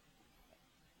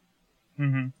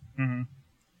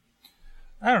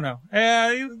 I don't know.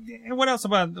 What else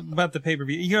about the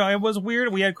pay-per-view? You know, it was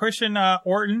weird. We had Christian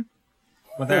Orton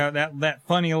with that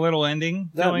funny little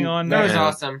ending going on That there. was Yeah.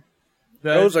 awesome.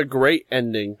 That was a great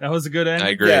ending. That was a good ending.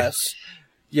 I agree. Yes.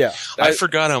 Yeah. I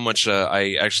forgot how much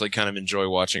I actually kind of enjoy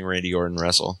watching Randy Orton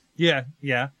wrestle. Yeah.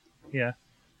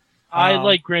 I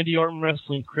like Randy Orton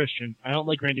wrestling Christian. I don't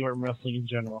like Randy Orton wrestling in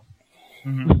general.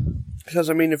 Because,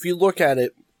 I mean, if you look at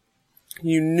it,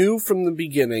 you knew from the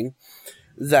beginning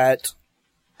that...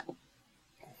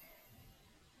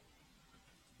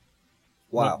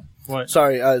 Wow. What?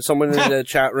 Sorry, someone in the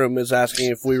chat room is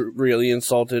asking if we really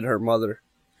insulted her mother.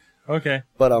 Okay.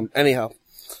 But, anyhow.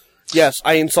 Yes,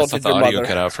 I insulted the your audio mother.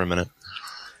 cut out for a minute.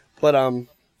 But,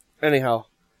 anyhow.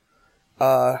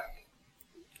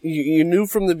 You knew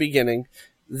from the beginning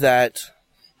that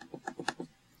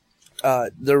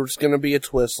there was going to be a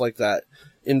twist like that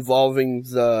involving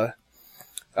the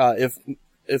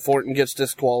if Orton gets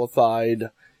disqualified,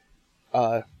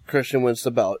 Christian wins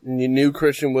the belt, and you knew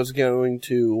Christian was going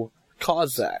to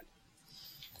cause that,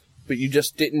 but you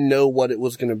just didn't know what it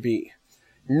was going to be.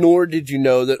 Nor did you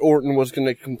know that Orton was going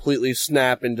to completely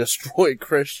snap and destroy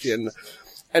Christian,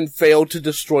 and fail to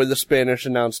destroy the Spanish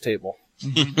announce table.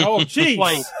 Oh, jeez.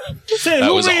 Like, Say, That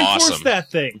who was reinforced awesome. that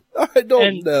thing? I don't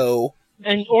And- know.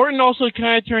 and Orton also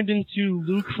kind of turned into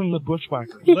Luke from the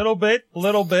Bushwhackers. Little bit.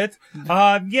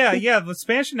 Yeah. The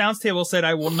Spanish announce table said,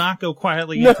 "I will not go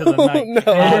quietly into the night."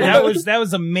 No. And that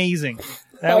was amazing.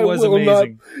 That was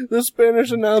amazing. The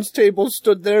Spanish announce table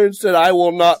stood there and said, "I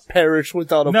will not perish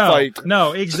without a fight."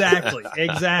 No, exactly. Today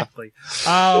That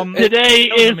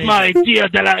was is amazing. my Dia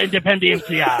de la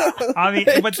Independencia. I mean,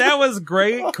 but that was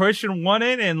great. Christian won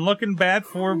it, and looking bad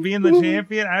for being the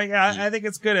champion. I think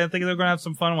it's good. I think they're going to have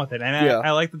some fun with it, and Yeah.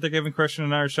 I like that they're giving Christian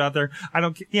another shot there. I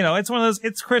don't, it's one of those.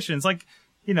 It's Christian. It's like,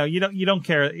 you don't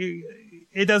care.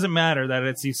 It doesn't matter that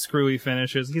it's these screwy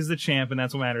finishes. He's the champ, and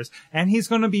that's what matters. And he's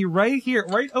going to be right here,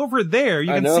 right over there.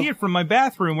 You I can know. see it from my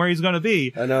bathroom where he's going to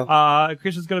be. I know.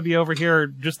 Christian's going to be over here,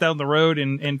 just down the road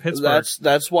in Pittsburgh.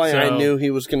 That's why I So- knew he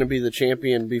was going to be the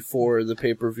champion before the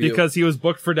pay-per-view. because he was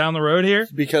booked for down the road here.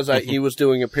 Because he was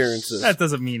doing appearances. That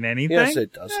doesn't mean anything. Yes,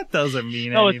 it does. That doesn't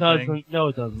mean No, it anything. doesn't. No,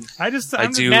 it doesn't. I I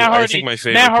Matt Hardy- think my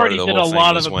favorite Matt part Hardy of the did whole a thing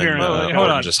lot was of when appearances. Hold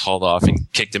Orton on. just hauled off and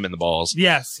kicked him in the balls.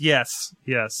 Yes.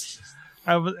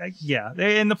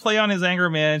 And the play on his anger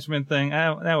management thing,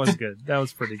 that was good. That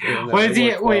was pretty good. What does he?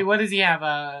 worked well. Wait, what does he have?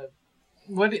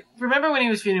 Remember when he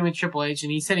was feuding with Triple H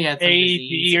and he said he had some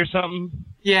disease? AAP or something.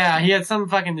 Yeah, he had some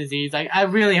fucking disease. I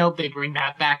really hope they bring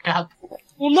that back up.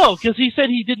 Well, no, because he said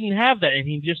he didn't have that, and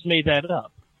he just made that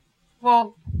up.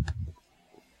 Well,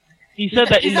 He said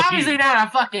that in he's the obviously feud. not a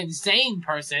fucking sane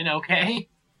person, okay?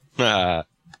 Definitely.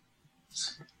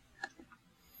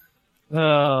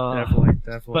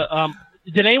 But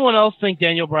did anyone else think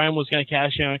Daniel Bryan was going to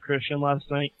cash in on Christian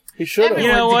last night? He should have. You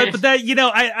know what? did. But that,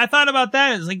 I thought about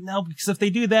that. It's like, no, because if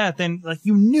they do that, then like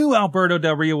you knew Alberto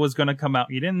Del Rio was going to come out.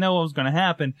 You didn't know what was going to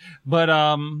happen, but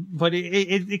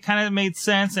it kind of made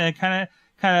sense, and it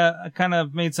kind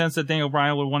of made sense that Daniel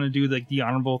Bryan would want to do like the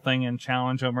honorable thing and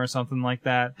challenge him or something like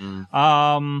that.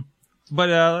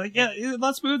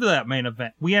 Let's move to that main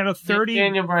event. We had a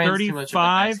Daniel Bryan's too much of a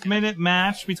nice 35-minute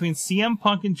match between CM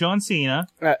Punk and John Cena,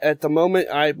 At the moment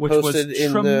I which was posted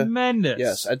in tremendous.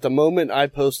 Yes, at the moment I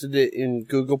posted it in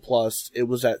Google Plus, it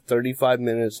was at 35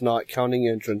 minutes, not counting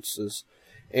entrances,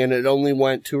 and it only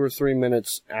went 2 or 3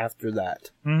 minutes after that.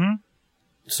 Mm-hmm.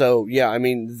 So yeah, I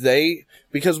mean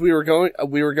because we were going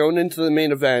into the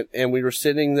main event, and we were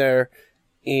sitting there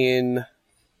in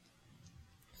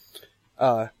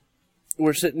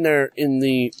we're sitting there in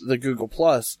the Google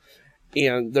Plus,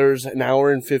 and there's an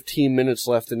hour and 15 minutes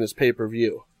left in this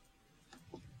pay-per-view.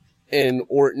 And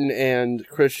Orton and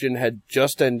Christian had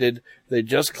just ended. They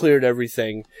just cleared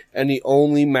everything, and the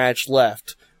only match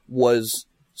left was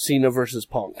Cena versus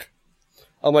Punk.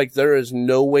 I'm like, there is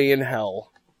no way in hell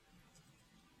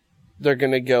they're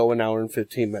gonna go an hour and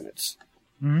 15 minutes.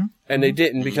 Mm-hmm. And they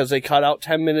didn't, because they cut out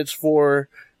 10 minutes for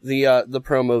the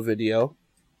promo video.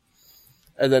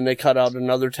 And then they cut out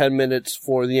another 10 minutes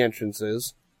for the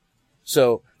entrances.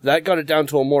 So that got it down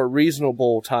to a more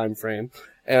reasonable time frame,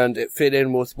 and it fit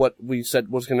in with what we said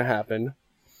was going to happen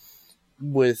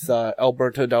with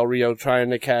Alberto Del Rio trying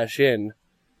to cash in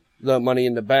the Money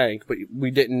in the Bank, but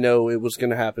we didn't know it was going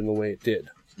to happen the way it did.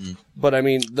 But I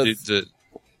mean,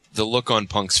 The look on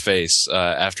Punk's face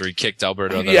after he kicked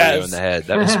Alberto Del Yes. Rio in the head,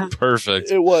 that was perfect.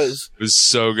 it was. It was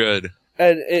so good.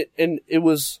 And it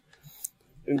was.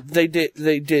 They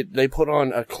put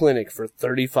on a clinic for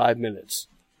 35 minutes.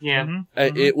 Yeah.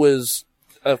 Mm-hmm. It was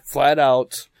a flat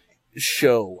out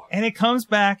show. And it comes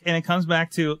back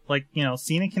to, like,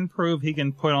 Cena can prove he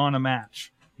can put on a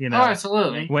match. Oh,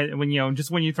 absolutely. When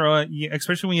you throw it,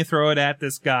 especially when you throw it at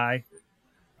this guy.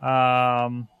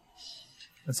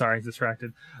 Sorry,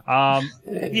 distracted.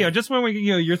 Just when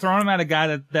you're throwing him at a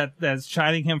guy that's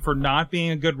chiding him for not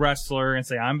being a good wrestler and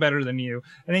say, I'm better than you.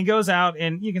 And he goes out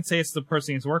and you can say it's the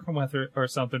person he's working with or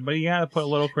something, but you gotta put a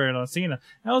little credit on Cena.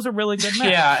 That was a really good match.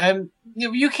 Yeah, and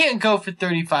you can't go for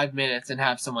 35 minutes and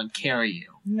have someone carry you.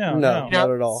 No, not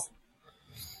at all.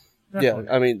 Definitely.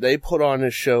 Yeah, I mean, they put on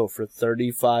a show for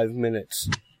 35 minutes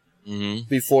Mm-hmm.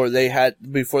 before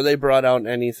they brought out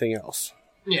anything else.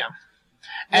 Yeah.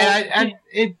 And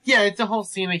it's a whole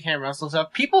Cena can't wrestle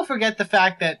stuff. People forget the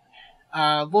fact that,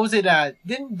 what was it,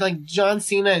 didn't John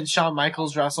Cena and Shawn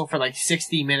Michaels wrestle for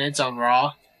 60 minutes on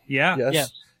Raw? Yeah. Yes.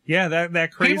 Yes. Yeah,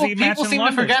 that crazy match People in seem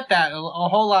London. to forget that a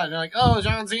whole lot. They're like, oh,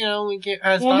 John Cena only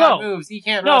has Well, 5 no. moves. He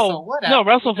can't wrestle. Whatever. No,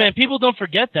 WrestleFan, people don't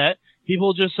forget that.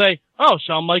 People just say, oh,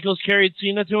 Shawn Michaels carried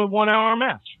Cena to a 1-hour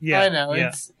match. Yeah, I know. yeah.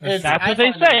 It's That's I what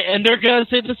they find say, and they're going to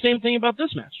say the same thing about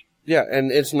this match. Yeah,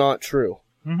 and it's not true.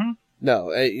 Mm-hmm.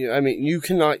 No, I mean, you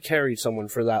cannot carry someone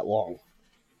for that long.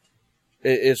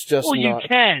 It's just Well, not. you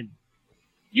can.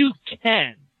 You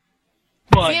can.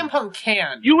 But CM Punk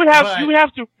can. you would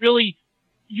have to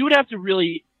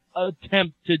really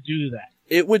attempt to do that.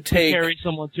 It would take Carry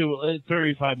someone to a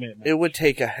 35-minute match. it would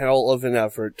take a hell of an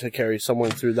effort to carry someone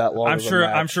through that long. I'm of a sure.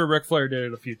 match. I'm sure Ric Flair did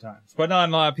it a few times, but not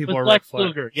a lot of people With are Lex Ric Flair.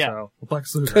 Luger, yeah. So,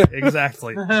 Lex Luger,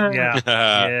 exactly. Yeah,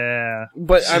 yeah.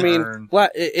 But I mean, Sure.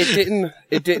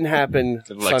 it didn't happen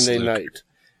Lex Sunday Luger. night.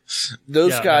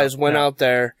 Those Yeah, guys no, went yeah. out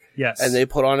there Yes, and they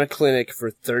put on a clinic for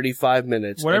 35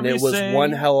 minutes, Whatever and it you was say-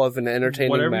 one hell of an entertaining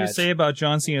whatever match. you say about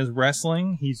John Cena's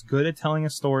wrestling, he's good at telling a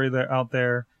story out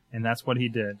there, and that's what he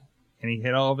did. And he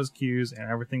hit all of his cues, and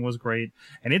everything was great.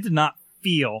 And it did not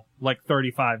feel like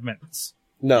 35 minutes.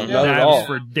 No, Yeah. not at That was all.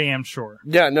 for damn sure.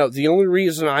 Yeah, no, the only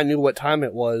reason I knew what time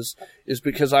it was is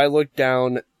because I looked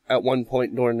down at one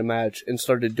point during the match and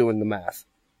started doing the math.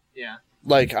 Yeah.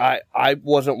 Like, I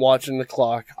wasn't watching the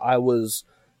clock, I was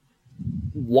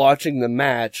watching the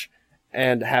match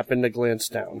and happened to glance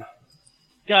down.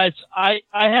 Guys, I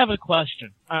have a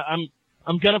question. I'm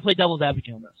going to play devil's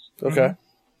advocate on this. Okay.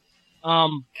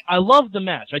 I love the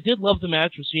match. I did love the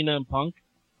match with Cena and Punk.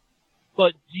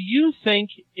 But do you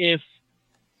think if,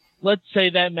 let's say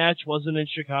that match wasn't in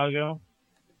Chicago,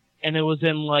 and it was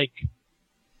in,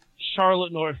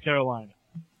 Charlotte, North Carolina,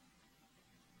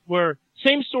 where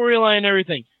same storyline and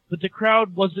everything, but the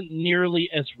crowd wasn't nearly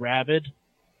as rabid?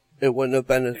 It wouldn't have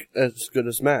been as good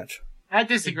as match. I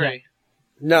disagree.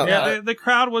 No, Yeah, the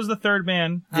crowd was the third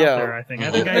man out Yeah. there, I think. I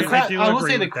The think I crowd, do I will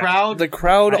agree say the with that. crowd. the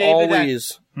crowd David,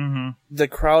 always, Mm-hmm. the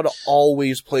crowd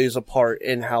always plays a part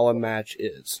in how a match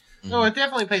is. No, it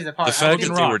definitely plays a part. The fact Hogan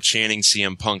that they Rock. were chanting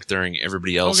CM Punk during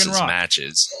everybody Hogan else's Rock.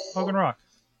 matches. Hogan Rock,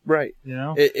 Right. you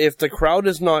know? If the crowd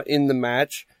is not in the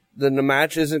match, then the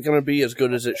match isn't going to be as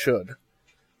good as it should.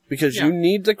 Because Yeah. you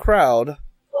need the crowd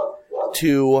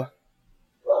to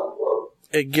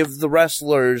give the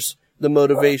wrestlers the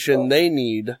motivation they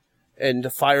need and to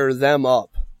fire them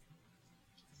up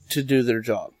to do their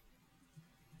job.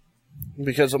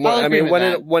 Because I'll I agree mean, with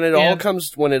that. when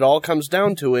it all comes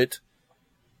down to it,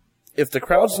 if the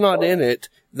crowd's not in it,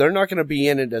 they're not going to be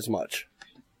in it as much.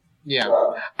 Yeah,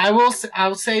 I will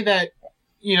say that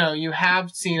you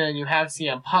have Cena and you have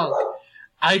CM Punk.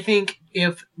 I think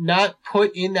if not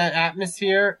put in that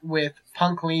atmosphere with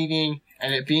Punk leaving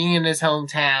and it being in his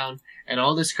hometown and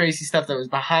all this crazy stuff that was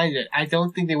behind it, I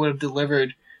don't think they would have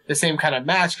delivered the same kind of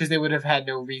match because they would have had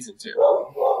no reason to.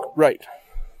 Right.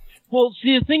 Well,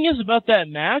 see, the thing is about that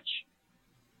match,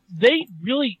 they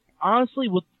really, honestly,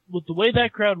 with the way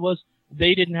that crowd was,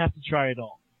 they didn't have to try at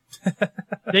all.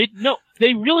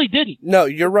 They really didn't. No,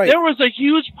 you're right. There was a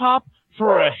huge pop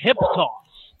for a hip toss.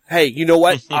 Hey, you know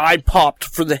what? I popped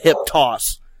for the hip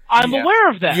toss. I'm Yeah. aware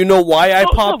of that. You know why I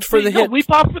popped for the hip? We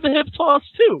popped for the hip toss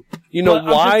too. You know But I'm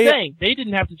just why? saying, they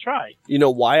didn't have to try. You know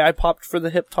why I popped for the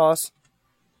hip toss?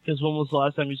 Because when was the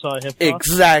last time you saw a hip toss?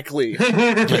 Exactly.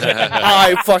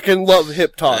 I fucking love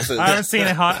hip tosses. I haven't seen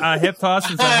a hip toss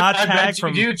since a hot I tag bet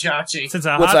from you do, Chachi. since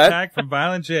a What's hot that? tag from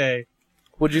Violent J.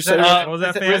 Would you say? What was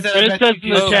that, fan? Chris says in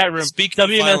the Oh, chat room, speak of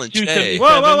Violent J. WMS277.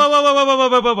 Whoa, whoa, whoa, whoa, whoa, whoa,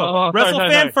 whoa, whoa, whoa! Oh, Wrestle sorry,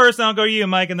 fan sorry. first, and I'll go to you,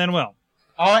 Mike, and then Will.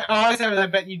 All I said was I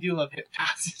bet you do love hip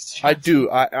tosses. I do.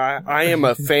 I am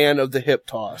a fan of the hip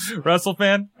toss. Wrestle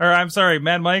fan, or I'm sorry,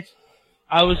 Mad Mike.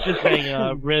 I was just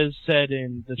saying, Riz said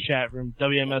in the chat room,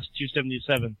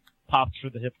 WMS277 popped for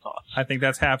the hip toss. I think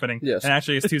that's happening. Yes. And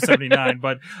actually, it's 279.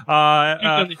 But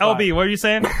LB, what are you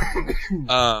saying?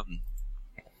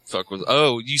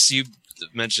 You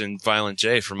mentioned Violent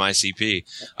J from ICP.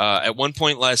 At one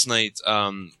point last night,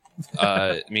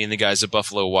 me and the guys at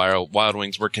Buffalo Wild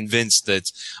Wings were convinced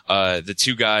that the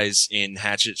two guys in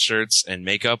Hatchet shirts and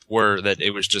makeup that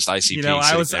it was just ICP. You know,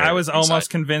 I was inside. almost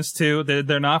convinced too.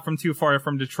 They're not from too far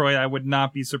from Detroit. I would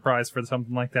not be surprised for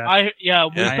something like that.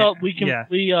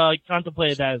 We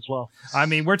contemplated that as well. I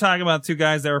mean, we're talking about two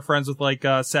guys that were friends with like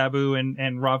Sabu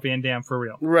and Rob Van Dam for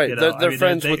real. Right. You know? They're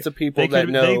friends with the people that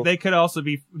know. They could also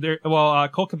be there. Well,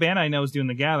 Cole Cabana I know is doing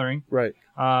The Gathering. Right.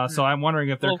 So I'm wondering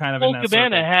if they're kind of Cole in that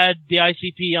Cabana circle. had the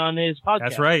ICP on his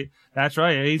podcast. That's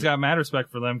right. He's got mad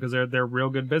respect for them because they're real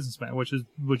good businessmen, which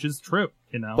is true.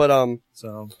 You know.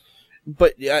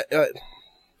 But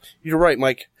you're right,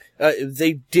 Mike.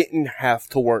 They didn't have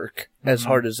to work as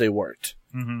hard as they worked,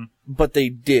 but they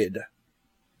did.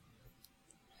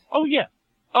 Oh yeah.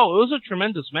 Oh, it was a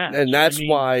tremendous match, and that's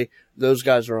why those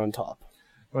guys are on top.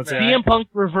 CM Punk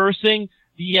reversing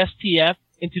the STF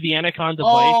into the Anaconda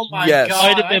Oh Vice my Yes. god!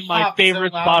 might have been my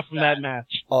favorite spot from that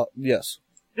match. Yes.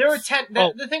 There were 10.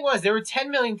 The thing was, there were 10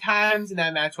 million times in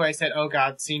that match where I said, "Oh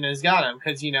God, Cena's got him,"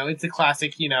 because it's a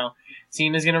classic.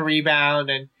 Cena's gonna rebound,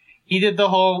 and he did the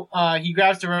whole. He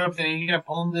grabs the rope, and he's gonna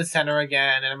pull him to the center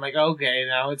again, and I'm like, okay,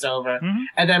 now it's over.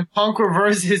 And then Punk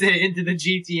reverses it into the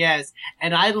GTS,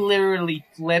 and I literally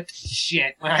flipped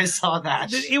shit when I saw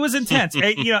that. It was intense.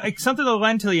 Something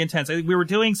lentily intense. We were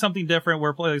doing something different.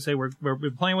 We're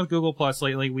playing with Google Plus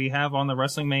lately. We have on the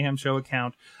Wrestling Mayhem Show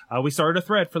account. We started a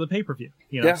thread for the pay-per-view,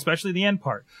 especially the end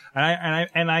part.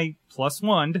 And I plus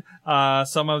one,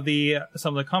 some of the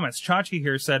comments. Chachi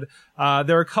here said,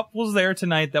 there are couples there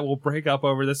tonight that will break up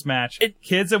over this match.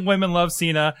 Kids and women love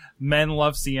Cena, men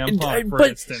love CM Punk, for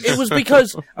instance. It was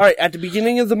because, alright, at the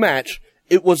beginning of the match,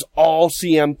 it was all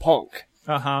CM Punk.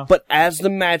 But as the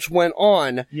match went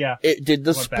on, it did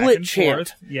the split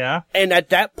chant. Yeah. And at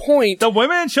that point, the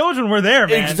women and children were there,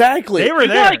 man. Exactly. They were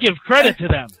there. You gotta give credit to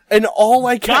them. And all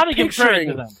I kept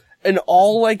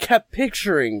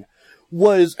picturing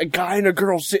was a guy and a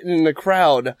girl sitting in the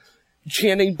crowd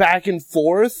chanting back and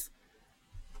forth,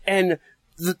 and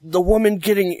the woman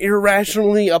getting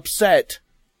irrationally upset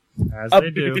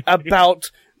about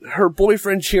her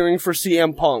boyfriend cheering for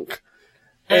CM Punk.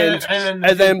 And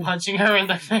then punching her in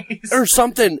the face or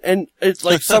something, and it's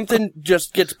like something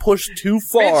just gets pushed too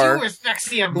far.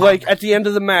 Like at the end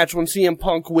of the match when CM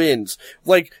Punk wins,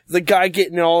 like the guy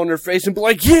getting all in her face and be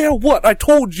like, "Yeah, what? I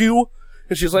told you."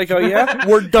 And she's like, "Oh yeah,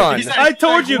 we're done." I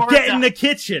told you, get in the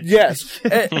kitchen. Yes,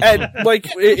 and like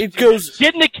it goes,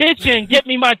 get in the kitchen, get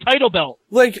me my title belt.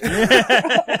 Like,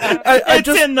 it's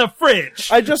in the fridge.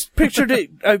 I just pictured it.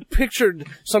 I pictured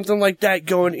something like that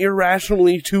going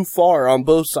irrationally too far on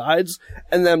both sides,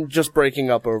 and them just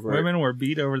breaking up over it. Women were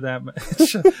beat over that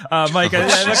match. Mike,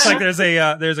 it looks like there's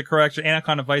a correction.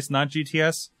 Anaconda Vice, not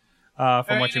GTS.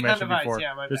 From what you mentioned Vice, before,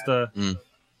 yeah,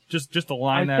 just to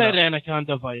line I that said up.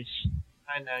 Anaconda Vice.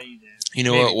 I know you did. You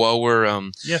know what? While we're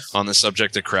on the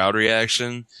subject of crowd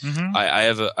reaction, I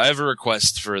have a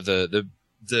request for the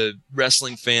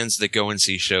wrestling fans that go and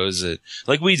see shows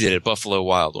like we did at Buffalo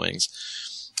Wild Wings.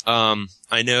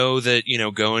 I know that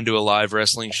going to a live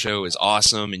wrestling show is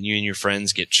awesome, and you and your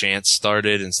friends get chants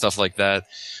started and stuff like that.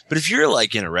 But if you're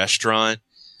like in a restaurant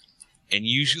and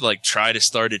you like try to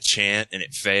start a chant and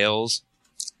it fails,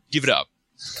 give it up.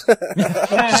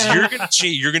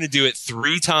 You're gonna do it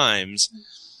 3 times,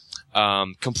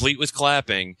 complete with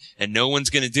clapping, and no one's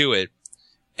gonna do it,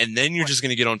 and then you're just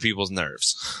gonna get on people's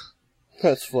nerves.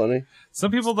 That's funny.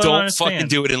 Some people don't understand. Fucking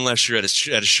do it unless you're at a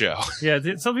show. Yeah,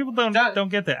 some people don't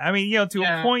get that. I mean, to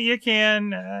a point you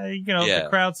can, the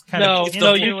crowd's kind of you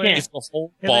can't. If the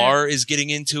whole bar is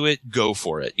getting into it, go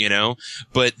for it,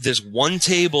 But this one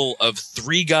table of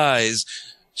 3 guys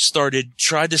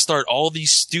tried to start all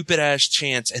these stupid ass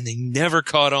chants, and they never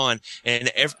caught on.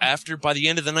 And by the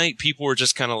end of the night, people were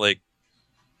just kind of like,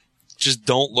 just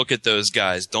don't look at those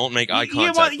guys. Don't make eye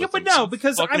contact with them. No,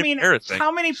 because I mean,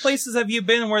 how many places have you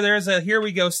been where there's a "Here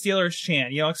we go Steelers"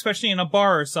 chant? Especially in a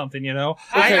bar or something. I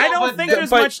don't think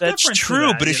there's much difference. That's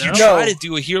true, but if you try to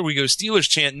do a "Here we go Steelers"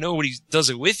 chant, nobody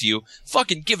does it with you.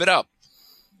 Fucking give it up.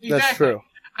 Exactly. That's true.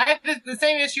 I had the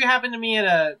same issue happened to me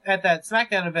at that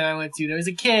SmackDown event I went to. There was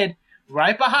a kid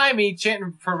right behind me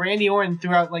chanting for Randy Orton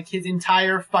throughout like his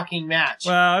entire fucking match.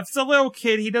 Well, if it's a little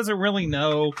kid, he doesn't really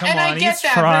know. Come and on, I get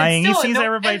he's trying. He sees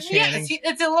everybody and chanting. Yes,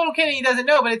 it's a little kid and he doesn't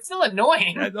know, but it's still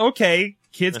annoying. Okay,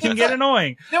 Kids can get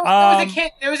annoying. There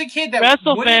was a kid that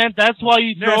WrestleFan. That's why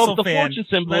you throw up the WrestleFan. fortune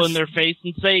symbol in their face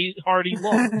and say Hardy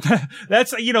lost.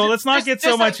 That's let's not get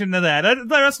so much into that.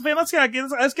 WrestleFan,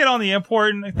 let's get on the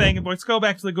important thing. Let's go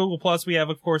back to the Google Plus. We have,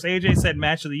 of course, AJ said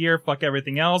match of the year. Fuck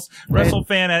everything else.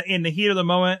 WrestleFan in the heat of the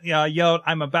moment yelled,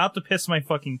 "I'm about to piss my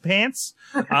fucking pants."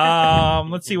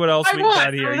 Let's see what else we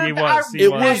got here.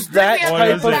 It was that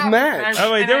type of match.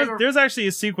 Oh wait, there's actually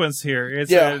a sequence here.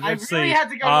 It's let's see. Had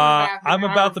to go to the bathroom. I'm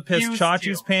about to piss refused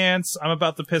Chachi's to. pants. I'm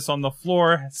about to piss on the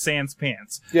floor. Sans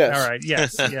pants. Yes. All right.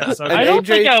 Yes. Yes. Okay. I don't AJ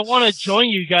think I want to join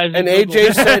you guys. And in Google.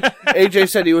 AJ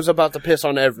said he was about to piss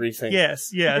on everything.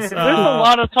 Yes. Yes. There's a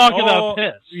lot of talk about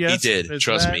piss. Yes, he did. there's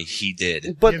Trust that. me, he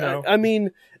did. But I mean,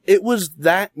 it was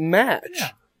that match.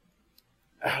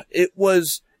 Yeah. It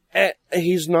was.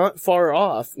 He's not far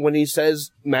off when he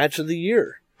says match of the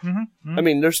year. Mm-hmm. I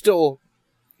mean, there's still,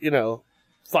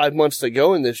 5 months to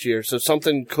go in this year, so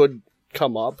something could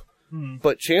come up.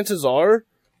 But chances are,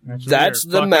 that's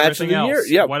the match of the year.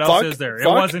 Yeah, what else is there? It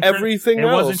wasn't everything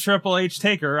else. It wasn't Triple H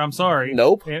Taker. I'm sorry.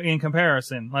 Nope. In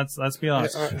comparison, let's be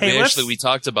honest. We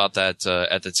talked about that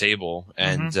at the table,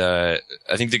 and I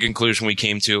think the conclusion we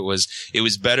came to it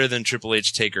was better than Triple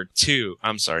H Taker 2.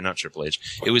 I'm sorry, not Triple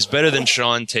H. It was better than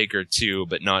Shawn Taker 2,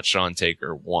 but not Shawn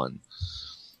Taker 1.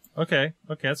 Okay,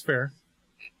 that's fair.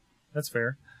 That's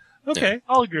fair. Okay, Yeah.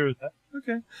 I'll agree with that.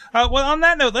 Okay. Well, on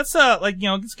that note, let's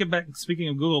let's get back. Speaking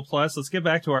of Google Plus, let's get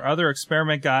back to our other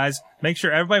experiment, guys. Make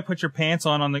sure everybody put your pants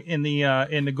on in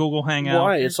the Google Hangout.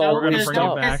 Why? It's all We're gonna chest bring it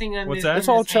up. back. What's that? It's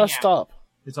all chest up.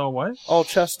 It's all what? All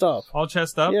chest up. All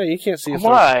chest up? Yeah, you can't see if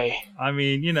Why? I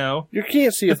mean, you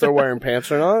can't see if they're wearing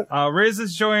pants or not. Riz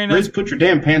is joining us. Riz, put your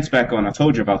damn pants back on. I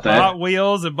told you about that. Hot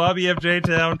Wheels and Bobby FJ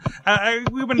Town.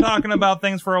 We've been talking about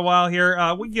things for a while here.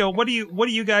 What do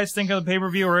you guys think of the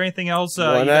pay-per-view or anything else you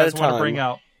guys want to bring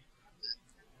out?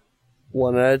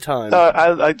 One at a time.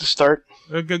 I'd like to start.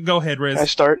 Go ahead, Riz. I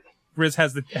start. Riz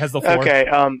has the floor. Okay.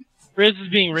 Riz is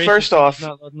being racist. First off, he's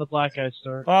not letting the black guy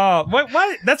start. Oh, what?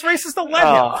 That's racist to let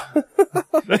him.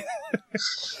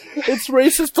 It's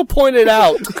racist to point it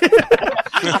out.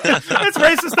 It's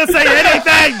racist to say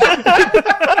anything.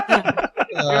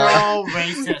 You're all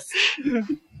racist.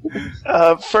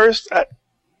 First,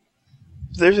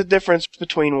 there's a difference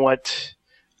between what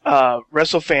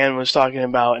WrestleFan was talking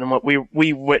about and what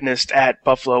we witnessed at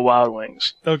Buffalo Wild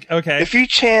Wings. Okay. If you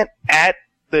chant at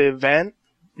the event,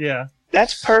 yeah,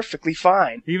 that's perfectly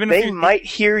fine. Even if they might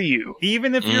hear you,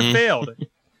 even if you're failed.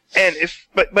 And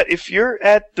if you're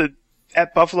at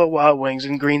Buffalo Wild Wings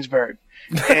in Greensburg,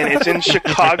 and it's in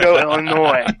Chicago,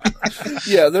 Illinois,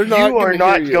 yeah, they're not. You are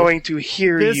not going to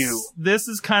hear you. This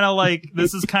is kind of like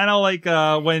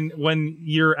when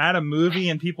you're at a movie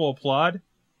and people applaud.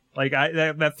 Like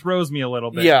that throws me a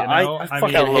little bit. Yeah, you know? I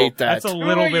fucking hate that. That's a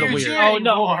little bit weird. Oh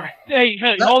no! Hey,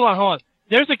 hold on.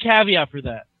 There's a caveat for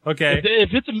that. Okay.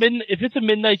 If it's a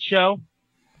midnight show.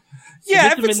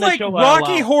 Yeah, if it's like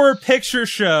Rocky Horror Picture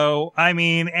Show, I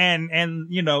mean, and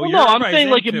Well, no, I'm saying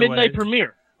like a midnight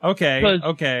premiere. Okay.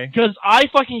 Because I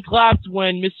fucking clapped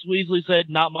when Miss Weasley said,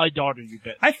 "Not my daughter, you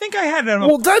bitch." I think I had it.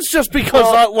 Well, that's just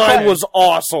because that line was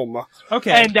awesome.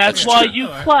 Okay, and that's why you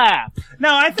clap.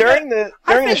 No, I think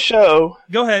during the show.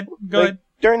 Go ahead.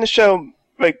 During the show,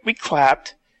 we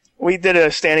clapped. We did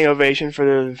a standing ovation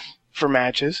for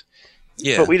matches.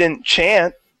 Yeah, but we didn't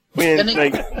chant. We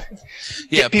didn't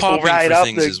get people right up.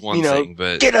 Is one thing,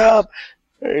 but get up.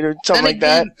 Or something like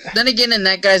that. Then again, in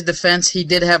that guy's defense, he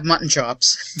did have mutton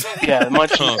chops. Yeah,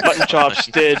 mutton chops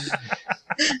did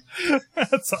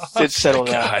settle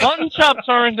that. Mutton chops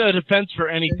aren't a defense for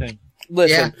anything.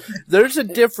 Listen, there's a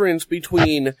difference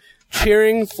between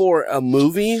cheering for a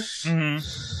movie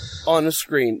on a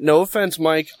screen. No offense,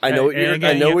 Mike. I know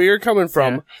where you're coming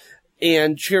from,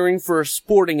 and cheering for a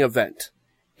sporting event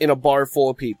in a bar full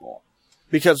of people.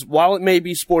 Because while it may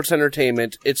be sports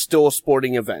entertainment, it's still a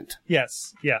sporting event.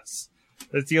 Yes.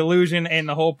 It's the illusion, and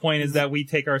the whole point is that we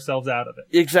take ourselves out of it.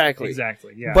 Exactly,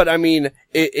 yeah. But I mean,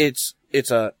 it's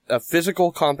a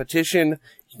physical competition.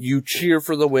 You cheer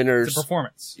for the winners. It's a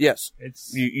performance. Yes.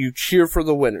 You cheer for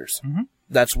the winners. Mm-hmm.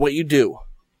 That's what you do.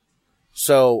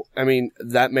 So, I mean,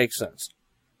 that makes sense.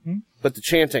 But the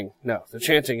chanting is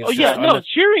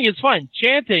cheering is fine.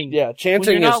 Chanting,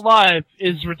 when you're not live,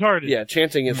 is retarded. Yeah,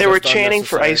 chanting is. They were chanting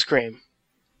for ice cream.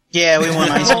 Yeah, we want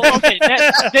ice cream. Well, okay,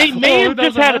 they may have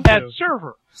just had a bad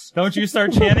server. Don't you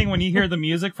start chanting when you hear the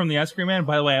music from the Ice Cream Man?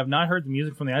 By the way, I have not heard the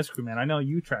music from the Ice Cream Man. I know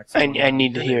you track. I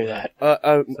need to hear that.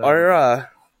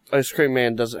 Our Ice Cream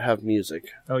Man doesn't have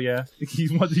music. Oh yeah, he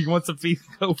wants to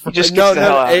go for. It's a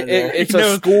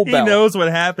school bell. He knows what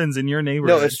happens in your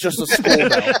neighborhood. No, it's just a school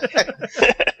bell.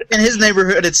 In his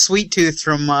neighborhood, it's Sweet Tooth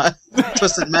from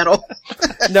Twisted Metal.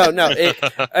 No,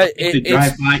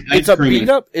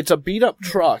 it's a beat up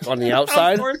truck on the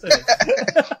outside. Of course it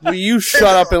is. Will you shut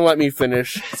up and let me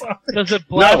finish? Does it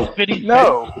blast Fitty's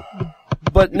No.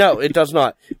 But no, it does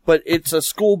not. But it's a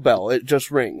school bell. It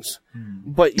just rings.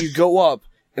 But you go up,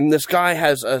 and this guy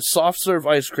has a soft serve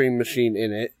ice cream machine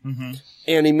in it,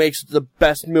 and he makes the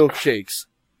best milkshakes.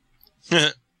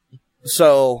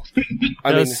 So, I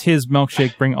mean, does his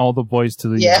milkshake bring all the boys to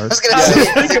the Yeah, I yard? was gonna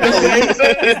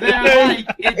say.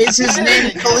 Is his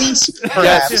name Police,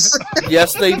 perhaps?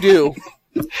 yes, they do.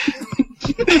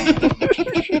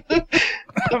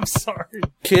 I'm sorry.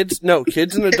 Kids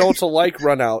and adults alike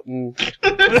run out and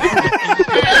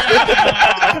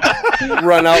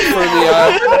run out for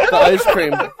the ice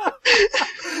cream.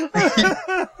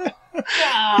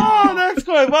 Oh, that's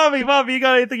cool. Bobby, you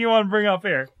got anything you want to bring up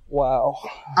here? Wow.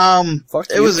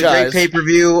 It was a great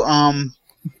pay-per-view.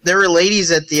 There were ladies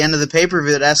at the end of the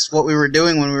pay-per-view that asked what we were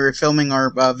doing when we were filming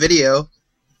our video.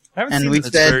 And we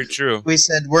That's said, very true. We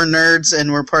said we're nerds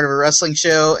and we're part of a wrestling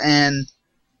show, and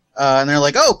they're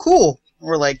like, "Oh, cool."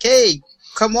 We're like, "Hey,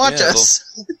 come watch us."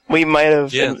 We might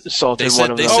have insulted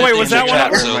one of them. Oh wait, was that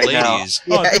one of so them? ladies?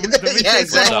 Oh, Yeah, did we yeah, take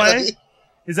that away? exactly.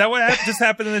 Is that what just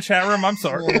happened in the chat room? I'm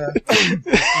sorry. No,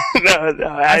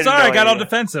 I'm sorry, I got all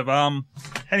defensive.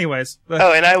 Anyways.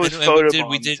 Oh, and I was And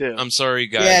photobombed too. I'm sorry,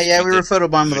 guys. Yeah, we were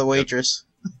photobombed with a waitress.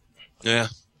 Yeah.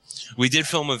 We did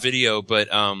film a video, but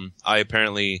I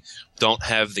apparently don't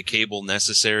have the cable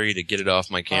necessary to get it off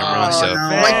my camera. Oh, so no.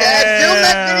 My dad filmed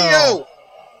that video!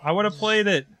 I would have played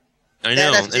it. I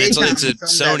know, Dad, and it's a filmed that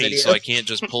Sony, video. so I can't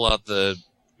just pull out the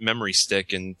memory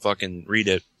stick and fucking read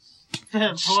it. Pull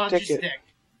out your stick.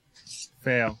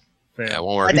 Fail. Yeah, it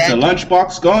won't work. It's a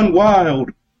lunchbox gone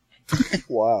wild.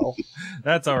 Wow.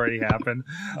 That's already happened.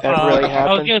 That really I was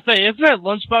happened. gonna say, isn't that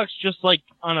lunchbox just like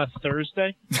on a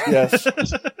Thursday? Yes.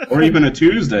 Or even a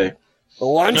Tuesday. The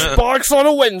lunchbox on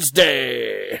a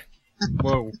Wednesday.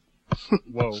 Whoa.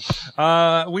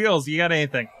 Wheels, you got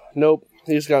anything? Nope.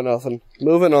 He's got nothing.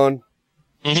 Moving on.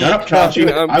 Shut up,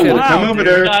 Chachi. I'm I will kidding. come over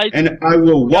there Guys. and I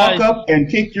will walk Guys. up and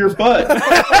kick your butt.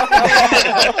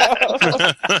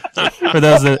 For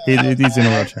those that he's in a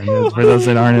wheelchair. For those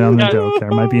that aren't on the joke, there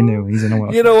might be new. He's in a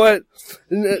wheelchair. You know what?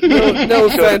 No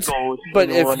offense, Gold, but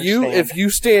you will understand. if you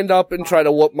stand up and try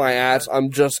to whoop my ass,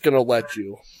 I'm just gonna let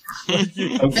you.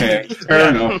 Okay, fair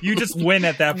enough. You just win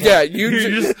at that point. Yeah,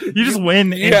 you just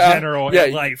win in general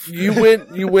in life. You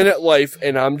win at life,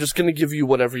 and I'm just gonna give you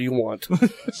whatever you want. No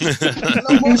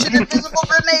motion invisible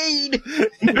grenade!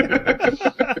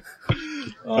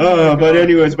 But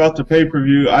anyways, about the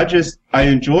pay-per-view, I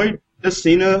enjoyed the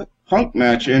Cena Punk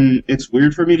match, and it's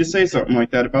weird for me to say something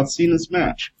like that about Cena's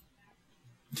match.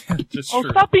 Just Oh,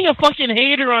 true. stop being a fucking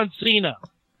hater on Cena.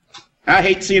 I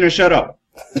hate Cena, shut up.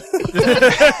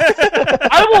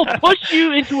 I will push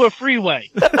you into a freeway.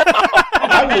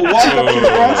 I will walk up to the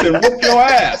Bronx and whoop your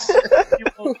ass.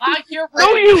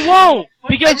 No, you won't,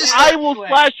 because just- I will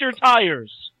slash your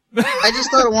tires. I just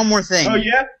thought of one more thing. Oh,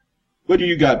 yeah? What do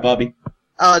you got, Bobby?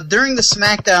 During the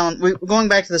SmackDown, we're going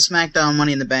back to the SmackDown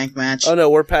Money in the Bank match. Oh no,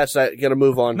 we're past that. Gotta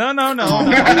move on. No.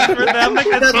 That's for them.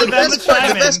 The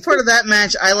best part of that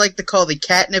match, I like to call the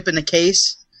catnip in the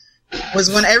case,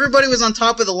 was when everybody was on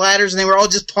top of the ladders and they were all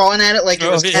just pawing at it like it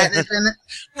was catnip in it.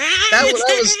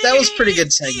 That was pretty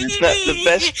good segment. The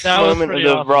best That was moment pretty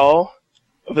of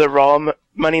the Raw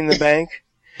Money in the Bank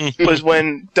was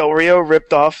when Del Rio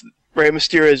ripped off Rey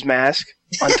Mysterio's mask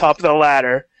on top of the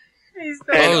ladder,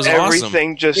 and was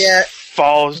everything just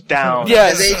falls down.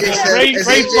 Yes. As AJ said, Ray as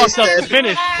AJ fucked up the said,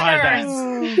 finish by that.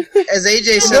 as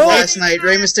AJ said last night,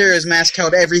 Rey Mysterio's mask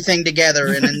held everything together,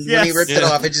 and then when he ripped it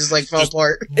off, it just like fell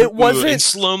apart. It in wasn't.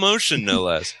 slow motion, no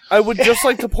less. I would just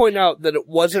like to point out that it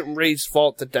wasn't Ray's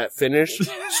fault that finish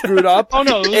screwed up. Oh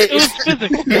no, it was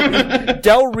physical.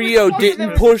 Del Rio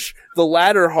didn't push the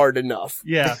ladder hard enough.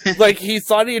 Yeah. Like, he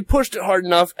thought he had pushed it hard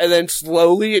enough, and then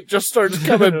slowly it just starts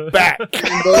coming back.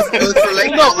 And both were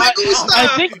like, "No, Michael, stop!" I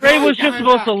think Ray was just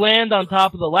supposed to land on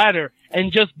top of the ladder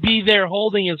and just be there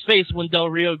holding his face when Del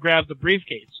Rio grabbed the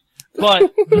briefcase.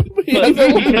 But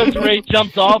because Ray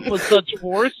jumped off with such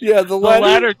force, Yeah, the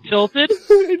ladder tilted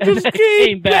it and just then came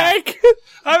came back.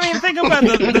 I mean, think about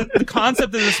the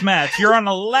concept of this match. You're on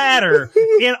a ladder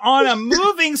and on a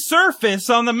moving surface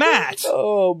on the mat.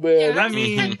 Oh, man. I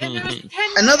mean,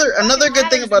 Another good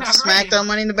thing about the SmackDown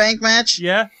Money in the Bank match,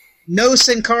 yeah. no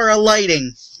Sin Cara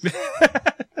lighting.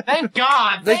 Thank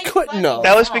God. They couldn't have.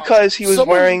 That was because he was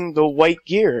wearing the white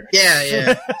gear.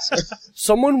 Yeah.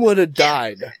 Someone would have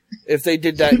died if they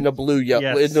did that in the blue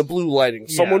in the blue lighting.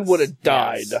 Someone would have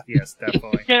died. Yes,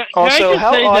 definitely. Can Also, I just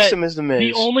how say awesome that is The Miz?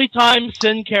 The only time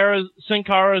Sin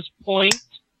Cara's point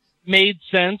made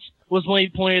sense was when he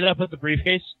pointed up at the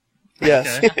briefcase.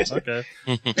 Yes. Okay.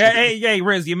 Hey,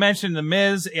 Riz, you mentioned The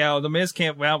Miz. The Miz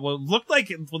can't. Well, looked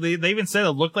like. They even said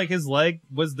it looked like his leg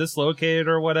was dislocated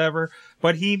or whatever.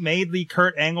 But he made the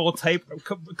Kurt Angle type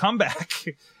comeback.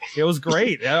 It was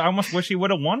great. I almost wish he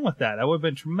would have won with that. That would have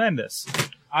been tremendous.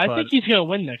 I think he's going to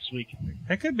win next week.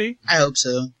 It could be. I hope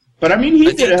so. But I mean,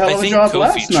 he did a hell of a job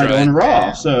last night on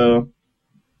Raw. So.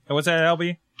 What's that,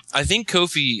 LB? I think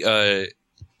Kofi.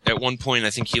 At one point,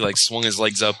 I think he swung his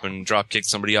legs up and drop kicked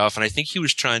somebody off, and I think he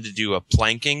was trying to do a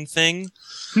planking thing,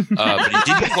 but he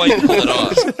didn't quite pull it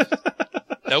off.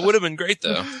 That would have been great,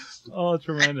 though. Oh,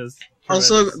 tremendous!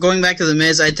 Also, going back to The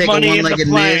Miz, I'd take Money a in one-legged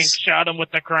the plank, Miz. shot him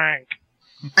with the crank.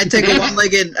 I'd take a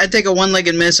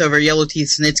one-legged Miz over Yellow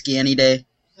Teeth Snitsky any day.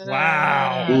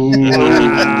 Wow!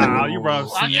 Wow! You brought up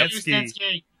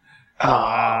Snitsky.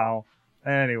 Wow.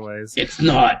 Anyways, it's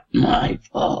not my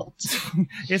fault.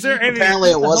 Is there any? Apparently,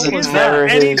 it wasn't. Is there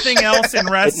anything else in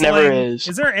wrestling? It never is.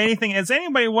 Is there anything? Does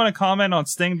anybody want to comment on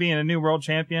Sting being a new world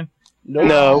champion?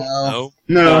 No.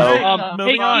 Hey,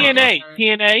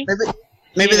 TNA.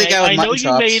 Maybe the guy with I know mutton you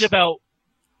chops. made about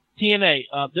TNA.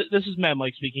 This is Mad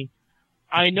Mike speaking.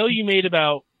 I know you made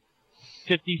about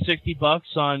 $50-$60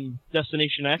 on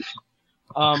Destination X.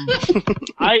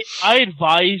 I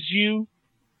advise you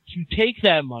to take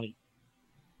that money,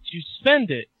 to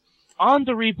spend it on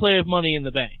the replay of Money in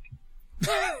the Bank,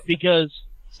 because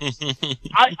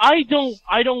I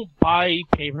don't buy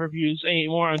pay-per-views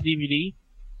anymore on DVD.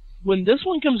 When this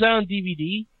one comes out on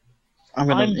DVD, I'm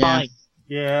buying.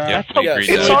 Yeah,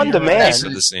 it's on demand. I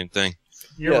said the same thing.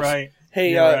 You're right.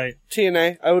 Hey, You're right.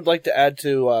 TNA, I would like to add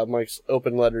to Mike's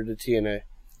open letter to TNA.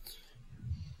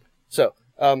 So,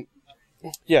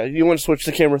 yeah, you want to switch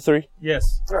to camera 3?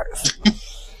 Yes. All right.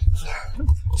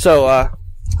 So,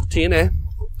 TNA,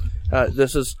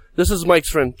 this is Mike's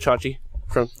friend Chachi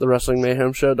from the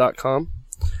WrestlingMayhemShow.com.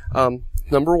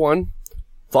 Number 1,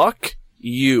 fuck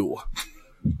you.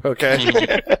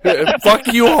 Okay? Fuck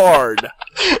you hard.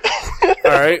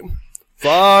 Alright?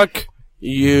 Fuck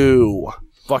you.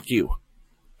 Fuck you.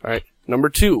 Alright? Number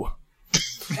 2.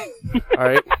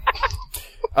 Alright?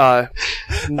 I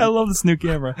love this new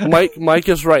camera. Mike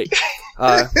is right.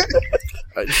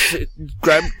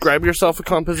 Grab yourself a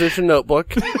composition notebook.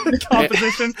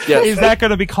 Composition? Yes. Is that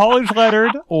going to be college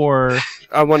lettered or?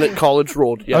 I want it college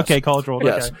rolled. Yes. Okay, college rolled.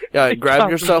 Yes. Okay. Yeah. Grab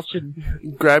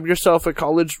yourself a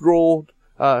college rolled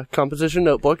composition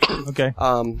notebook. Okay.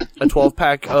 A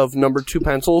 12-pack of number 2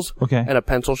 pencils. Okay. And a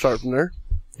pencil sharpener.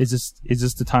 Is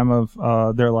this the time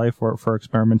of their life for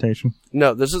experimentation?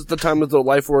 No, this is the time of their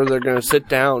life where they're going to sit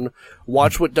down,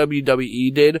 watch what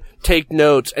WWE did, take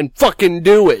notes, and fucking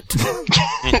do it.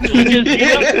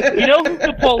 You know who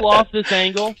could pull off this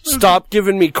angle? Stop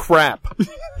giving me crap.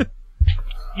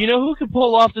 You know who could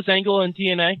pull off this angle in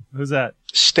TNA? Who's that?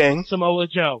 Sting. Samoa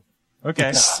Joe.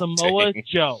 Okay. Samoa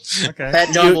Joe. Okay. Pat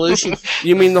John Belushi.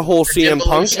 You mean the whole CM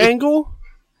Punk Belushi. angle?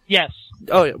 Yes.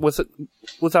 Oh, yeah,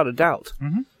 without a doubt.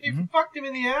 Mm-hmm. He fucked him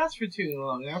in the ass for too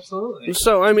long. Absolutely.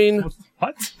 So, I mean,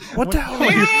 What? what the hell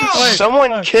are you...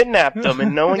 Someone kidnapped them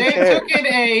and no one They cared. took in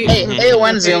a. Hey,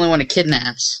 AON is the only one who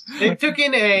kidnaps. They took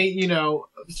in a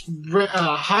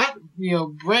hot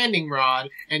branding rod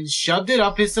and shoved it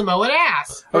up his Samoan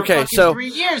ass. For Okay, fucking so- 3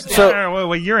 years now. so-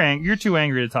 Wait, you're too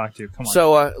angry to talk to. Come on.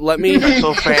 So, let me...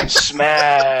 Wrestle fan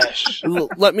smash.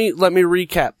 let me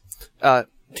recap.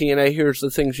 TNA, here's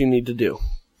the things you need to do.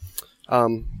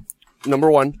 Number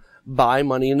 1, buy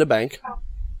Money in the Bank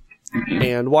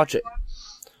and watch it.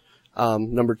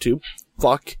 Number 2,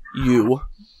 fuck you.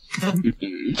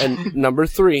 And number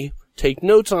 3, take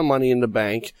notes on Money in the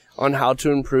Bank on how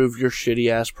to improve your shitty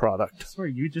ass product. I swear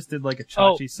you just did like a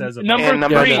Chachi says about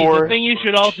number 3, 4, the thing you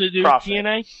should also do, profit.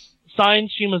 TNA, sign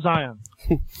Shima Zion.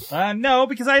 no,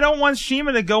 because I don't want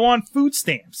Shima to go on food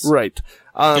stamps. Right.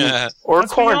 Or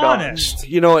Let's be corn dogs. honest.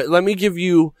 You know what? Let me give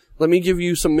you some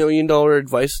 $1 million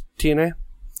advice, TNA.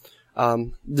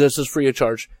 This is free of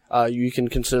charge. You can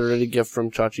consider it a gift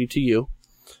from Chachi to you.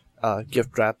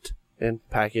 Gift wrapped and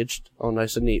packaged, all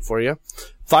nice and neat for you.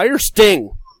 Fire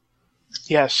Sting,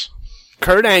 Yes.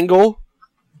 Kurt Angle,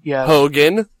 Yes.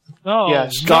 Hogan, No.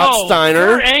 Yes. Scott no.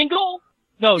 Steiner. Kurt Angle?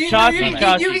 No, You Chachi.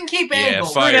 can keep Yeah, Angle.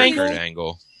 fire Angle? Kurt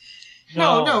Angle.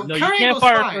 No, you Kurt can't Angle's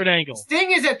fire fine. Kurt Angle.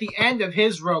 Sting is at the end of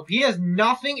his rope. He has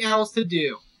nothing else to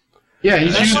do. Yeah,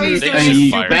 he's That's why he's using doing a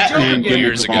stupid Batman Joker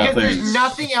gimmick game, of all because there's things.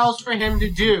 nothing else for him to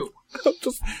do.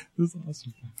 This is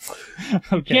awesome.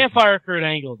 Okay. Can't fire Kurt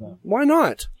Angle though. Why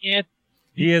not? Can't.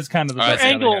 He is kind of the Kurt best.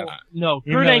 Angle. No,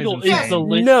 Even Kurt though Angle he's is insane. the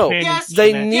list. No. Yes,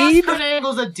 They yes, need- Kurt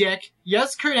Angle's a dick.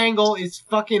 Yes, Kurt Angle is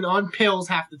fucking on pills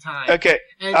half the time. Okay,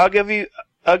 And- I'll give you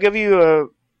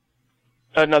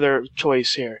another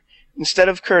choice here. Instead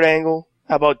of Kurt Angle,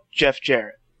 how about Jeff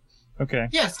Jarrett? Okay.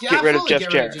 Yes, Get rid of absolutely Jeff get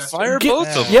rid Jarrett. of Jeff Fire Jarrett. both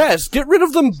of them. Yes, get rid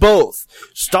of them both.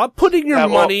 Stop putting your Well,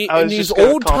 money I in was these just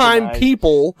gonna old-time compromise.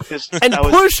 people Just- and I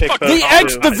was push pick the both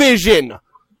X of them. Division.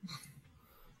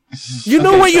 You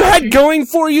know what you had going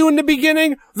for you in the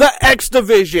beginning? The X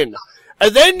Division.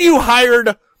 And then you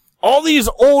hired all these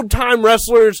old-time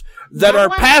wrestlers that are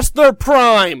past their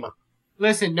prime.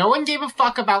 Listen, no one gave a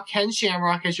fuck about Ken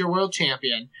Shamrock as your world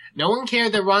champion. No one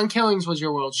cared that Ron Killings was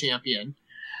your world champion.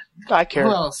 I care.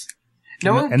 Who else?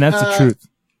 No one, And that's the truth.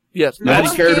 Yes, No Nobody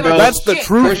one cared gave a about that's the shit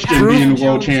truth. that Christian Adam being Jones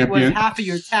world champion. Was half of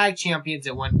your tag champions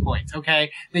at one point,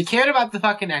 okay? They cared about the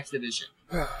fucking X Division.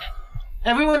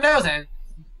 Everyone knows that.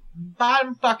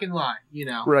 Bottom fucking line, you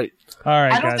know. Right. All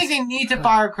right, I don't guys. think they need to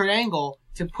fire Kurt Angle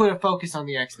to put a focus on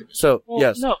the X Division. So, Well,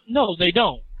 yes. No, they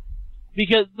don't.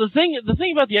 Because the thing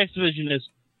about the X Division is,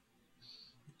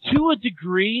 to a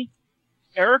degree,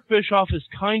 Eric Bischoff is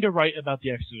kind of right about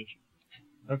the X Division.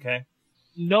 Okay.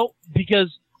 No,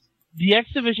 because the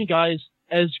X Division guys,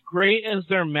 as great as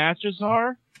their matches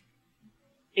are,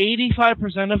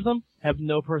 85% of them have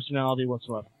no personality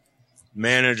whatsoever.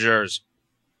 Managers.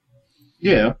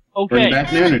 Yeah. Okay. Bring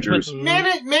back managers.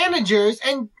 Managers,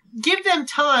 and give them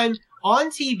time on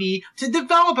TV to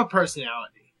develop a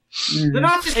personality. They're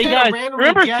not just Hey, gonna guys, randomly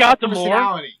remember get Scott a D'Amore?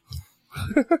 personality.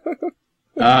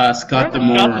 Scott Remember Scott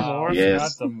D'Amore. D'Amore?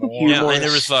 Yes. Scott D'Amore. Yeah, I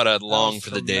never thought I'd long for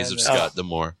the tremendous. days of Scott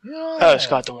D'Amore. Oh,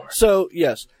 Scott D'Amore. So,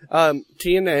 yes.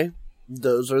 TNA,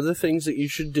 those are the things that you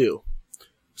should do.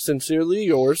 Sincerely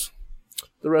yours,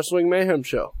 The Wrestling Mayhem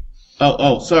Show.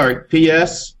 Sorry.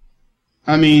 P.S.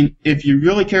 I mean, if you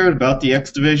really cared about the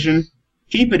X Division,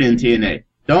 keep it in TNA.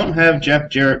 Don't have Jeff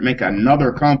Jarrett make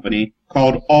another company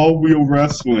called All Wheel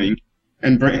Wrestling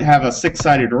and have a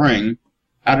six-sided ring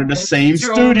out of the same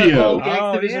studio.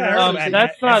 Oh, yeah.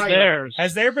 That's not theirs.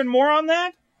 Has there been more on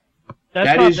that? That's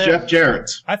That not is theirs. Jeff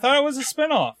Jarrett's. I thought it was a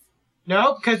spinoff.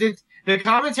 No, because it's the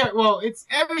commentary. Well, it's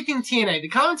everything TNA. The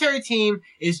commentary team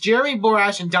is Jeremy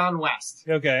Borash and Don West.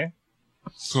 Okay.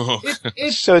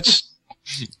 It's So it's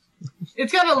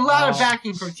got a lot of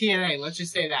backing from TNA. Let's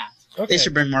just say that. Okay. They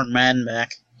should bring Mark Madden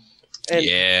back. And,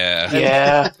 Yeah.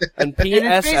 yeah. and And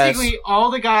it's PSS. basically all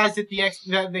the guys that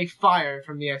that they fired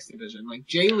from the X Division, like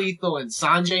Jay Lethal and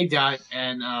Sanjay Dutt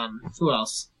and who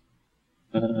else?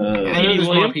 I know there's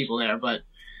more Williams? people there, but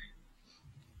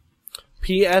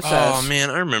PSS. Oh man,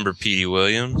 I remember Petey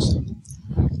Williams.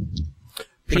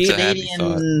 It's a happy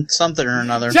thought. Canadian something or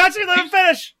another. Chachi, let him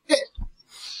finish!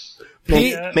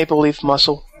 Maple Leaf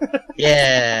Muscle.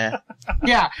 Yeah.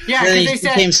 yeah, Then because he they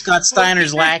said became Scott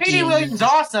Steiner's lackey. Petey Williams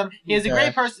awesome. He has a Yeah.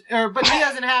 great person, but he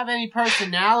doesn't have any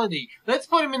personality. Let's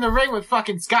put him in the ring with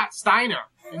fucking Scott Steiner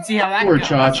and see how that Poor goes.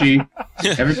 Chachi.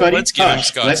 Everybody, Let's give him hush.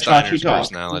 Scott Let Steiner's Chachi talk.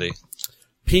 personality.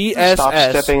 PSS. Stop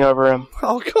stepping over him.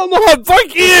 Oh, come on,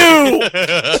 fuck you!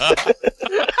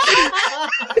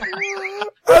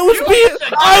 I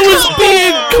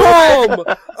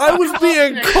was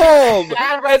being calm.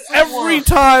 And every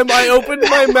time I opened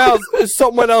my mouth,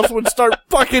 someone else would start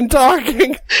fucking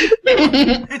talking.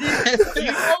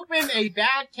 You open a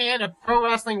bad can of pro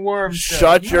wrestling worms.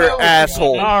 Shut sir. You know your it's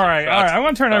asshole. All right. I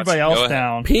want to turn everybody Go else ahead.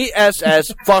 down.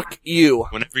 PSS, fuck you.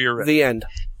 Whenever you're ready. The end.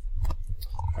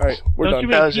 Alright, we're Don't you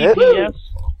done. make That was it? PPS?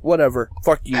 Whatever.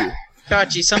 Fuck you.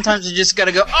 Chachi, sometimes you just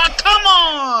gotta go, oh, come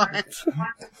on!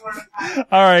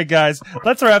 All right, guys.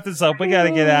 Let's wrap this up. We got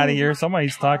to get out of here.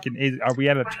 Somebody's talking. Are we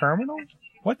at a terminal?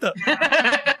 What the?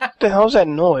 What the hell's that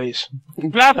noise?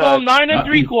 Platform 9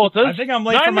 3/4. I think I'm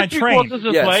late 9 for my train. 3/4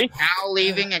 this Yes. way. Now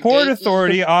leaving at Port gate-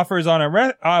 Authority operates on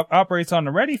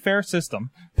a ready fare system.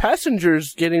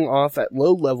 Passengers getting off at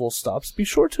low-level stops, be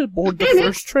sure to board the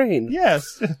first train.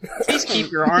 Yes. Please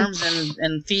keep your arms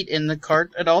and feet in the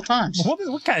cart at all times.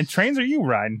 What kind of trains are you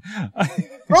riding?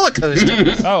 Roller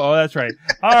coaster. Oh, that's right.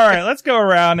 All right, let's go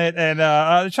around it. And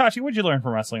Chachi, what'd you learn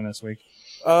from wrestling this week?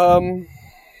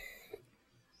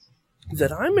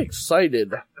 That I'm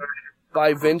excited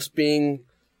by Vince being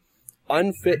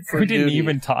unfit for We didn't duty.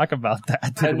 even talk about that, I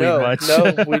did know. we? Much?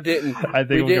 No, we didn't. I think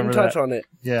we we'll didn't cover touch that. on it.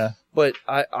 Yeah. But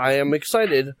I am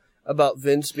excited about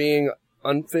Vince being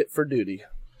unfit for duty.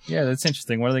 Yeah, that's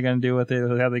interesting. What are they going to do with it?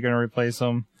 How are they going to replace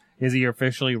him? Is he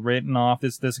officially written off?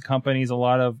 This accompanies a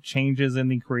lot of changes in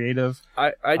the creative.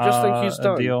 I just think he's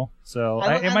done. Deal. So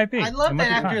it might be. I love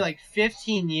that after like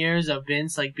 15 years of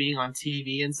Vince like being on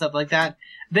TV and stuff like that,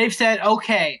 they've said,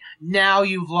 okay, now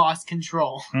you've lost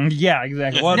control. Yeah,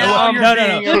 exactly. Well,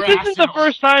 no. This is the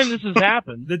first time this has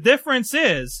happened. The difference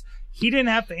is, he didn't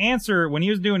have to answer when he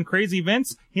was doing Crazy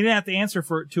Vince. He didn't have to answer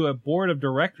to a board of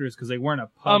directors because they weren't a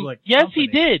public. Yes, company. he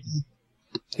did.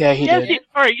 Yeah, he did.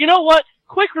 All right, you know what?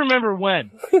 Quick, remember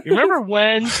when? You remember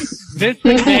when Vince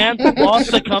McMahon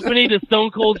lost the company to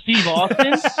Stone Cold Steve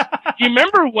Austin? Do you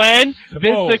remember when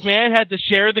Vince McMahon had to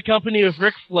share the company with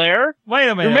Ric Flair? Wait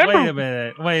a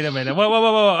minute.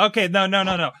 Whoa. Okay, no.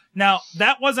 Now,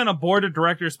 that wasn't a board of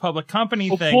directors public company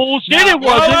thing. Bullshit, it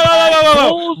wasn't.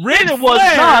 Whoa. It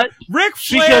was not. Ric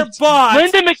Flair bought...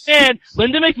 Linda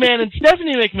McMahon and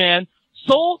Stephanie McMahon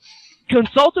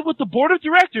consulted with the board of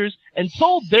directors and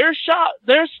sold their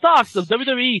stocks of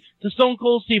WWE to Stone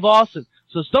Cold Steve Austin.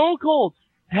 So Stone Cold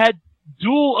had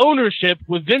dual ownership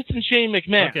with Vince and Shane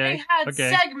McMahon. Okay. They had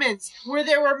segments where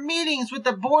there were meetings with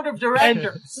the board of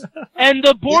directors. And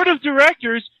the board of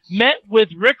directors met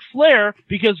with Ric Flair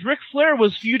because Ric Flair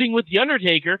was feuding with The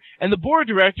Undertaker, and the board of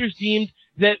directors deemed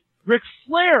that Ric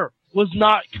Flair was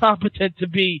not competent to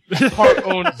be part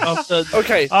owner of the...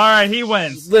 Okay. All right, he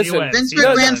wins. Listen, Vince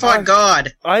McMahon fought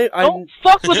God. Don't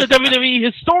fuck with the WWE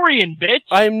historian, bitch.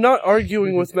 I'm not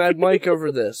arguing with Mad Mike over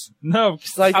this. No,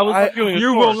 like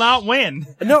you will not win.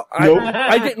 No,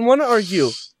 I didn't want to argue.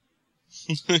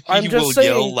 He will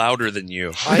yell louder than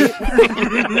you.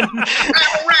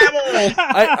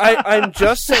 I'm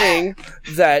just saying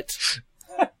that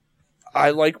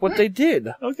I like what they did.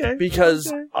 Okay.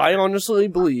 Because I honestly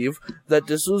believe that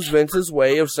this was Vince's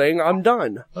way of saying, I'm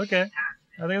done. Okay.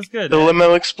 I think it's good. The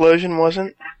limo explosion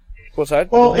wasn't? What's that?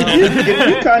 Well,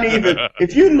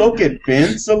 if you look at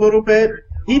Vince a little bit,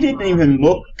 he didn't even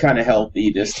look kind of healthy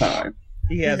this time.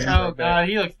 He hasn't. Oh, God,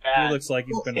 he looks bad. He looks like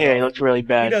he's been... Yeah, he looked really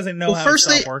bad. He doesn't know how to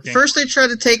stop working. First they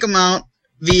tried to take him out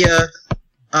via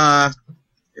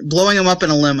blowing him up in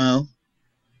a limo.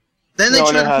 Then they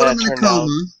tried to put him in a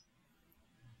coma.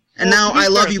 And now I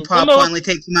Love You Pop finally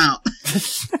takes him out.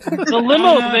 The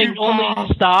limo thing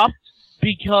only stopped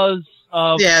because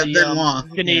of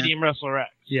the Canadian Wrestler X.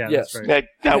 Yeah, yes. that's right.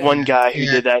 That one guy who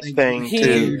did that thing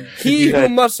to... He who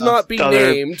must not be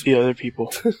named. The other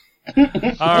people. All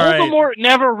right. Voldemort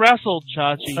never wrestled,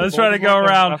 Chachi. Let's try to go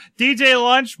around. DJ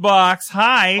Lunchbox,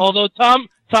 hi. Although Tom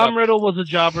Riddle was a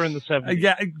jobber in the 70s.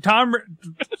 Yeah, Tom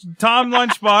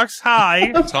Lunchbox,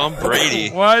 hi. Tom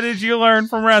Brady. What did you learn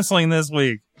from wrestling this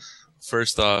week?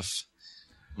 First off,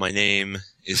 my name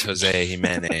is Jose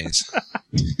Jimenez.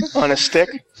 On a stick?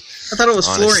 I thought it was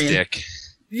Florian. On a stick.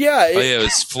 Yeah. It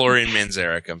was Florian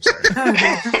Manzarek. I'm sorry.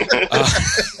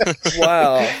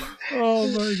 Wow. Oh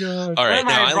my God. All right,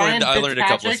 now I learned a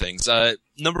couple of things.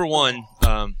 Number one,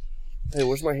 hey,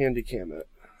 where's my handy cam at?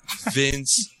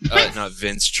 Not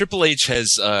Vince. Triple H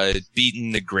has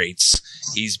beaten the greats.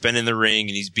 He's been in the ring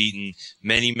and he's beaten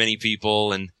many, many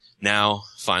people, and now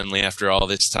finally, after all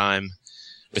this time,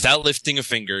 without lifting a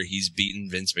finger, he's beaten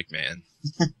Vince McMahon.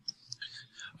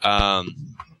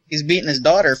 He's beaten his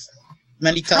daughter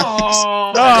many times.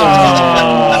 Aw,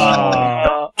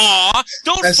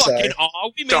 don't fucking aw.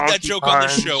 We made that joke on the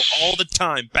show all the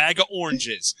time. Bag of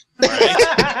oranges. Right?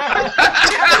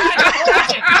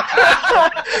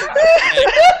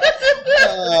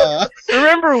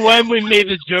 Remember when we made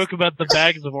the joke about the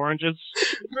bags of oranges?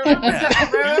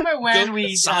 Remember when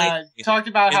we talked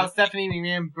about how Stephanie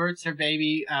McMahon births her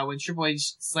baby when Triple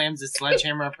H slams a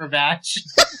sledgehammer up her vag?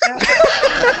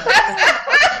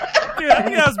 Dude, I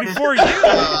think that was before you.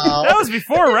 That was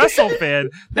before WrestleFan.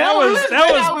 That was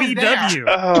BW.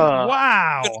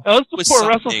 Wow. That was before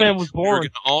WrestleFan was born. We're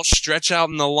gonna all stretch out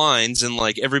in the lines and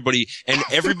everybody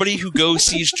who goes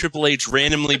sees Triple H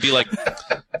randomly be like,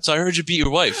 "So I heard you beat your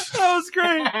wife." That was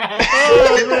great.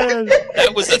 Oh man.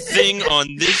 That was a thing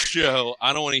on this show.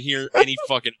 I don't want to hear any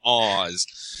fucking awes.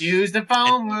 Use the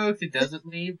foam work. It doesn't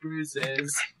leave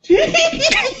bruises.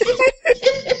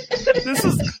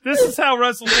 This is how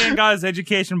WrestleFan got his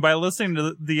education, by listening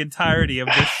to the entirety of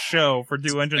this show for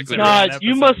 200 God,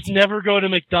 you must never go to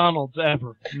McDonald's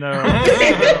ever. No.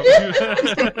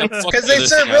 Because they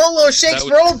serve Rolo shakes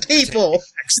for old people.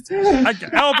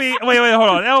 LB, wait, hold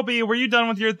on. LB, were you done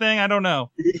with your thing? I don't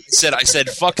know. I said,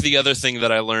 fuck the other thing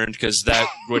that I learned, because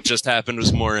what just happened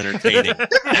was more entertaining.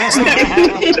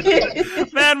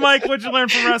 Mad Mike, what'd you learn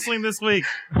from wrestling this week?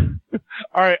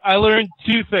 All right, I learned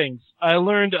two things. I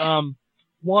learned,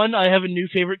 one, I have a new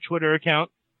favorite Twitter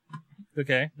account.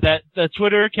 Okay. The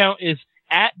Twitter account is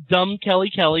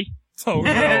 @DumbKellyKelly. Oh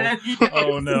no!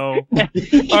 Oh no! All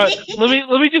right,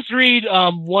 let me just read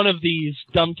one of these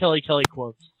dumb Kelly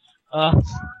quotes. How?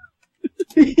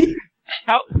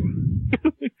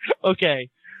 Okay.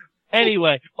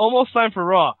 Anyway, almost time for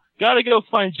Raw. Gotta go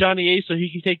find Johnny Ace so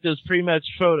he can take those pre-match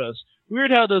photos.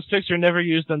 Weird how those pics are never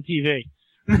used on TV.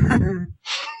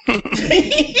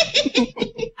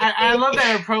 I love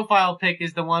that her profile pic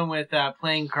is the one with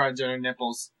playing cards on her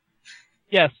nipples.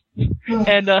 Yes.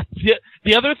 And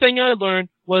the other thing I learned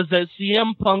was that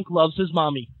CM Punk loves his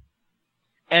mommy.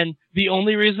 And the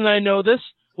only reason I know this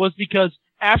was because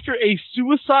after a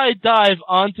suicide dive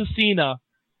onto Cena,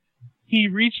 he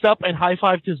reached up and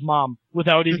high-fived his mom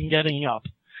without even getting up.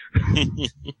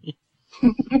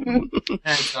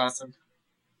 That's awesome.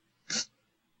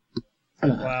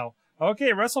 Wow.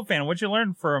 Okay, WrestleFan, what'd you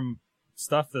learn from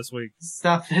stuff this week?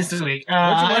 What'd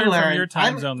you learn from your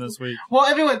time zone this week? Well,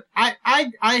 everyone, I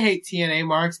hate TNA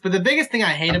marks, but the biggest thing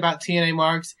I hate about TNA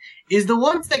marks is the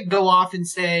ones that go off and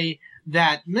say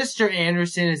that Mr.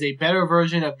 Anderson is a better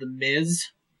version of The Miz.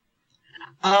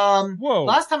 Whoa.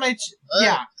 Last time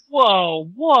yeah.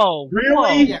 Whoa.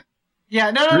 Really? Yeah.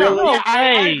 Yeah, no. Really? Yeah,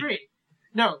 I agree.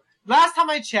 No, last time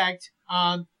I checked,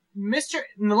 in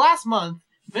the last month,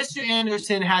 Mr.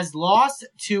 Anderson has lost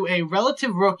to a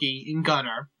relative rookie in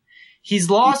Gunner. He's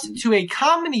lost to a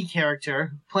comedy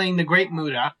character playing the Great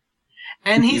Muta.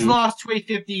 And he's lost to a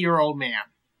 50-year-old man.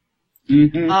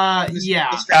 Yeah.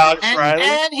 Mr. Alex Riley?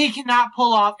 And he cannot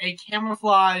pull off a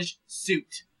camouflage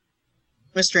suit.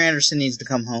 Mr. Anderson needs to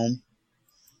come home.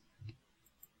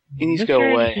 He needs to go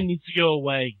away. Anderson needs to go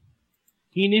away.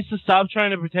 He needs to stop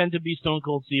trying to pretend to be Stone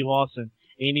Cold Steve Austin. And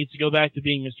he needs to go back to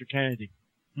being Mr. Kennedy.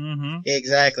 Mm-hmm.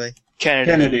 Exactly.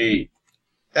 Kennedy.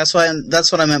 That's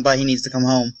what I meant by he needs to come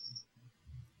home.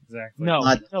 Exactly. No,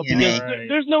 TNA.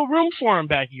 there's no room for him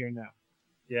back here now.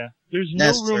 Yeah. There's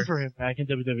no room for him back in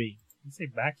WWE. You say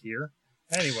back here?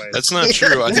 Anyway. That's not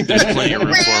true. I think there's plenty of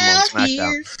room for him on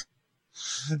SmackDown.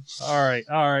 All right.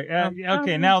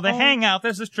 Okay, now the Hangout,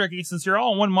 this is tricky. Since you're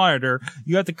all on one monitor,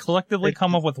 you have to collectively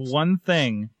come up with one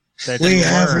thing that We you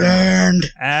have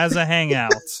learned as a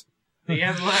Hangout. We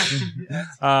have learned.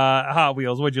 Hot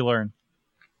Wheels, what'd you learn?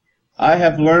 I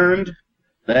have learned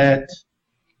that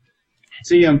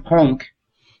CM Punk,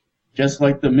 just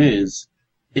like The Miz,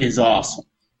 is awesome.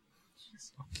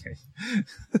 Okay.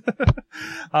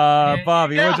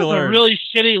 Bobby, what'd you That was a learn? really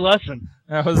shitty lesson.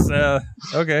 That was,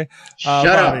 okay.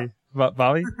 Shut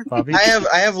Bobby? Bobby?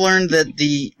 I have learned that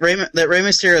that Rey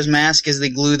Mysterio's mask is the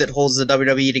glue that holds the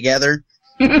WWE together.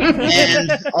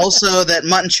 And also that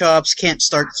mutton chops can't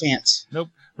start chants. Nope.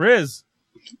 Riz?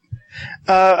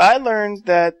 I learned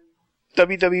that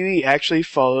WWE actually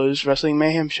follows Wrestling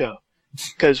Mayhem Show.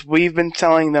 Because we've been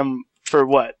telling them for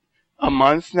a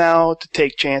month now to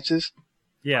take chances.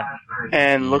 Yeah.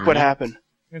 And look what happened.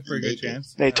 That's a pretty good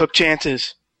chance. They took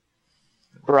chances.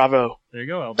 Bravo. There you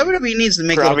go, LB. WWE needs to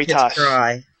make little kids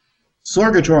cry.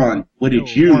 Sorgatron, what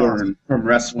did you learn from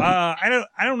wrestling? I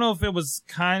don't know if it was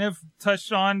kind of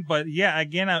touched on, but yeah,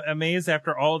 again, I'm amazed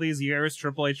after all these years,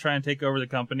 Triple H trying to take over the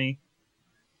company.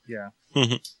 Yeah.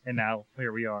 And now,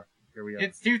 here we are.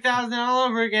 It's 2000 all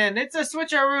over again. It's a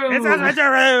switcheroo. It's a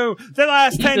switcheroo. The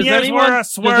last 10 years were a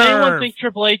swerve. Does anyone think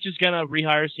Triple H is going to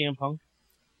rehire CM Punk?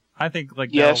 I think,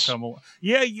 yes. that'll come along.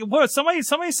 Yeah,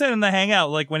 somebody said in the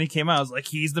Hangout, when he came out, it was like,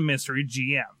 he's the mystery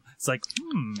GM. It's like,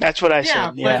 That's what I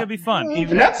said. That could be fun.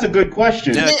 And that's a good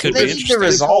question. Yeah, it could be interesting.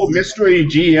 This whole mystery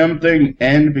GM thing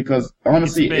end because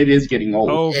honestly, it is getting old.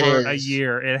 Over a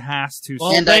year, it has to.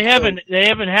 Well, they haven't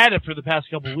had it for the past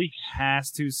couple of weeks.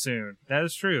 Has to soon. That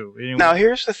is true. Anyway. Now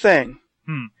here's the thing.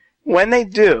 When they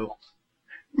do,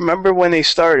 remember when they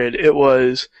started, it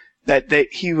was that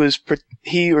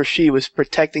he or she was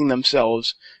protecting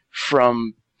themselves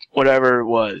from whatever it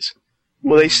was.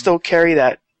 Will they still carry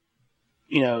that?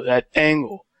 That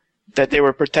angle that they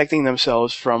were protecting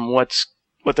themselves from what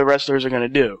the wrestlers are going to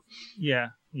do. Yeah,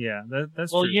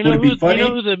 that's well, true. you know who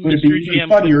the mystery GM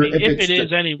could be, if it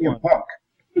is anyone.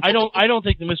 I don't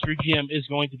think the mystery GM is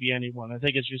going to be anyone. I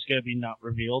think it's just going to be not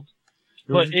revealed.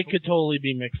 But it could totally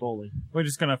be Mick Foley. We're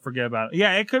just going to forget about it.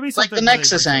 Yeah, it could be something like the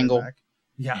Nexus angle.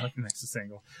 Yeah, like the Nexus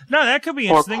angle. No, that could be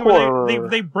interesting. Where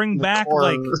they bring back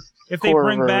if they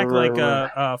bring back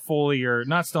Foley or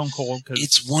not Stone Cold because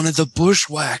it's one of the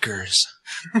Bushwhackers.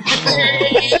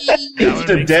 It's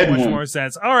the dead so much one. More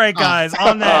sense. All right, guys.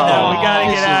 On that note, we got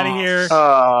to get out of here.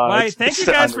 Thank you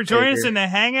guys for joining us in the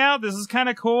Hangout. This is kind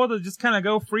of cool to just kind of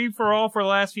go free for all for the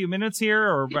last few minutes here,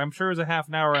 or I'm sure it was a half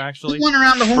an hour actually. Went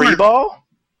around the horn. Free ball?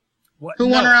 What? Who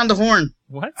won around the horn?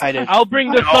 What? I did. I'll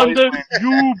bring the thunder,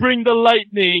 you bring the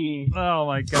lightning. Oh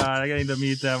my god, I need to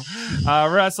meet them.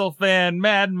 WrestleFan,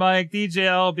 Mad Mike, DJ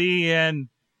LB, and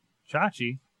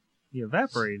Chachi. He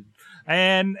evaporated.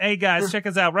 And hey guys, check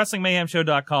us out,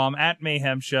 WrestlingMayhemShow.com,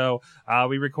 @MayhemShow.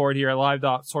 We record here at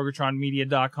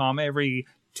live.sorgatronmedia.com every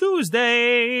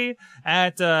Tuesday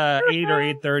at 8 or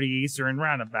 8:30 Eastern,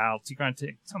 roundabouts. You're going to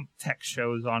take some tech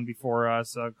shows on before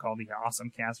us called the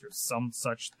Awesome Cast or some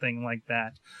such thing like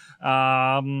that.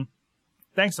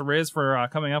 Thanks to Riz for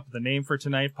coming up with the name for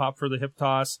tonight, Pop for the Hip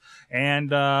Toss.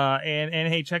 And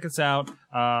hey, check us out.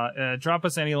 Drop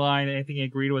us any line, anything you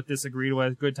agreed with, disagreed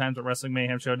with, good times at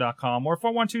WrestlingMayhemShow.com or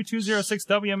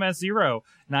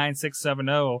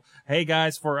 412-206-WMS0-9670. Hey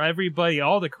guys, for everybody,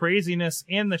 all the craziness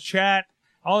in the chat,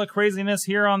 all the craziness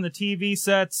here on the TV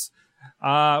sets.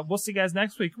 We'll see you guys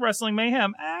next week. Wrestling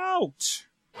Mayhem out.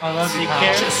 I love you.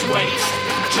 Just wait,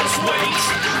 just wait,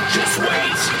 just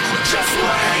wait, just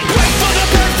wait. Wait for the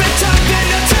perfect time.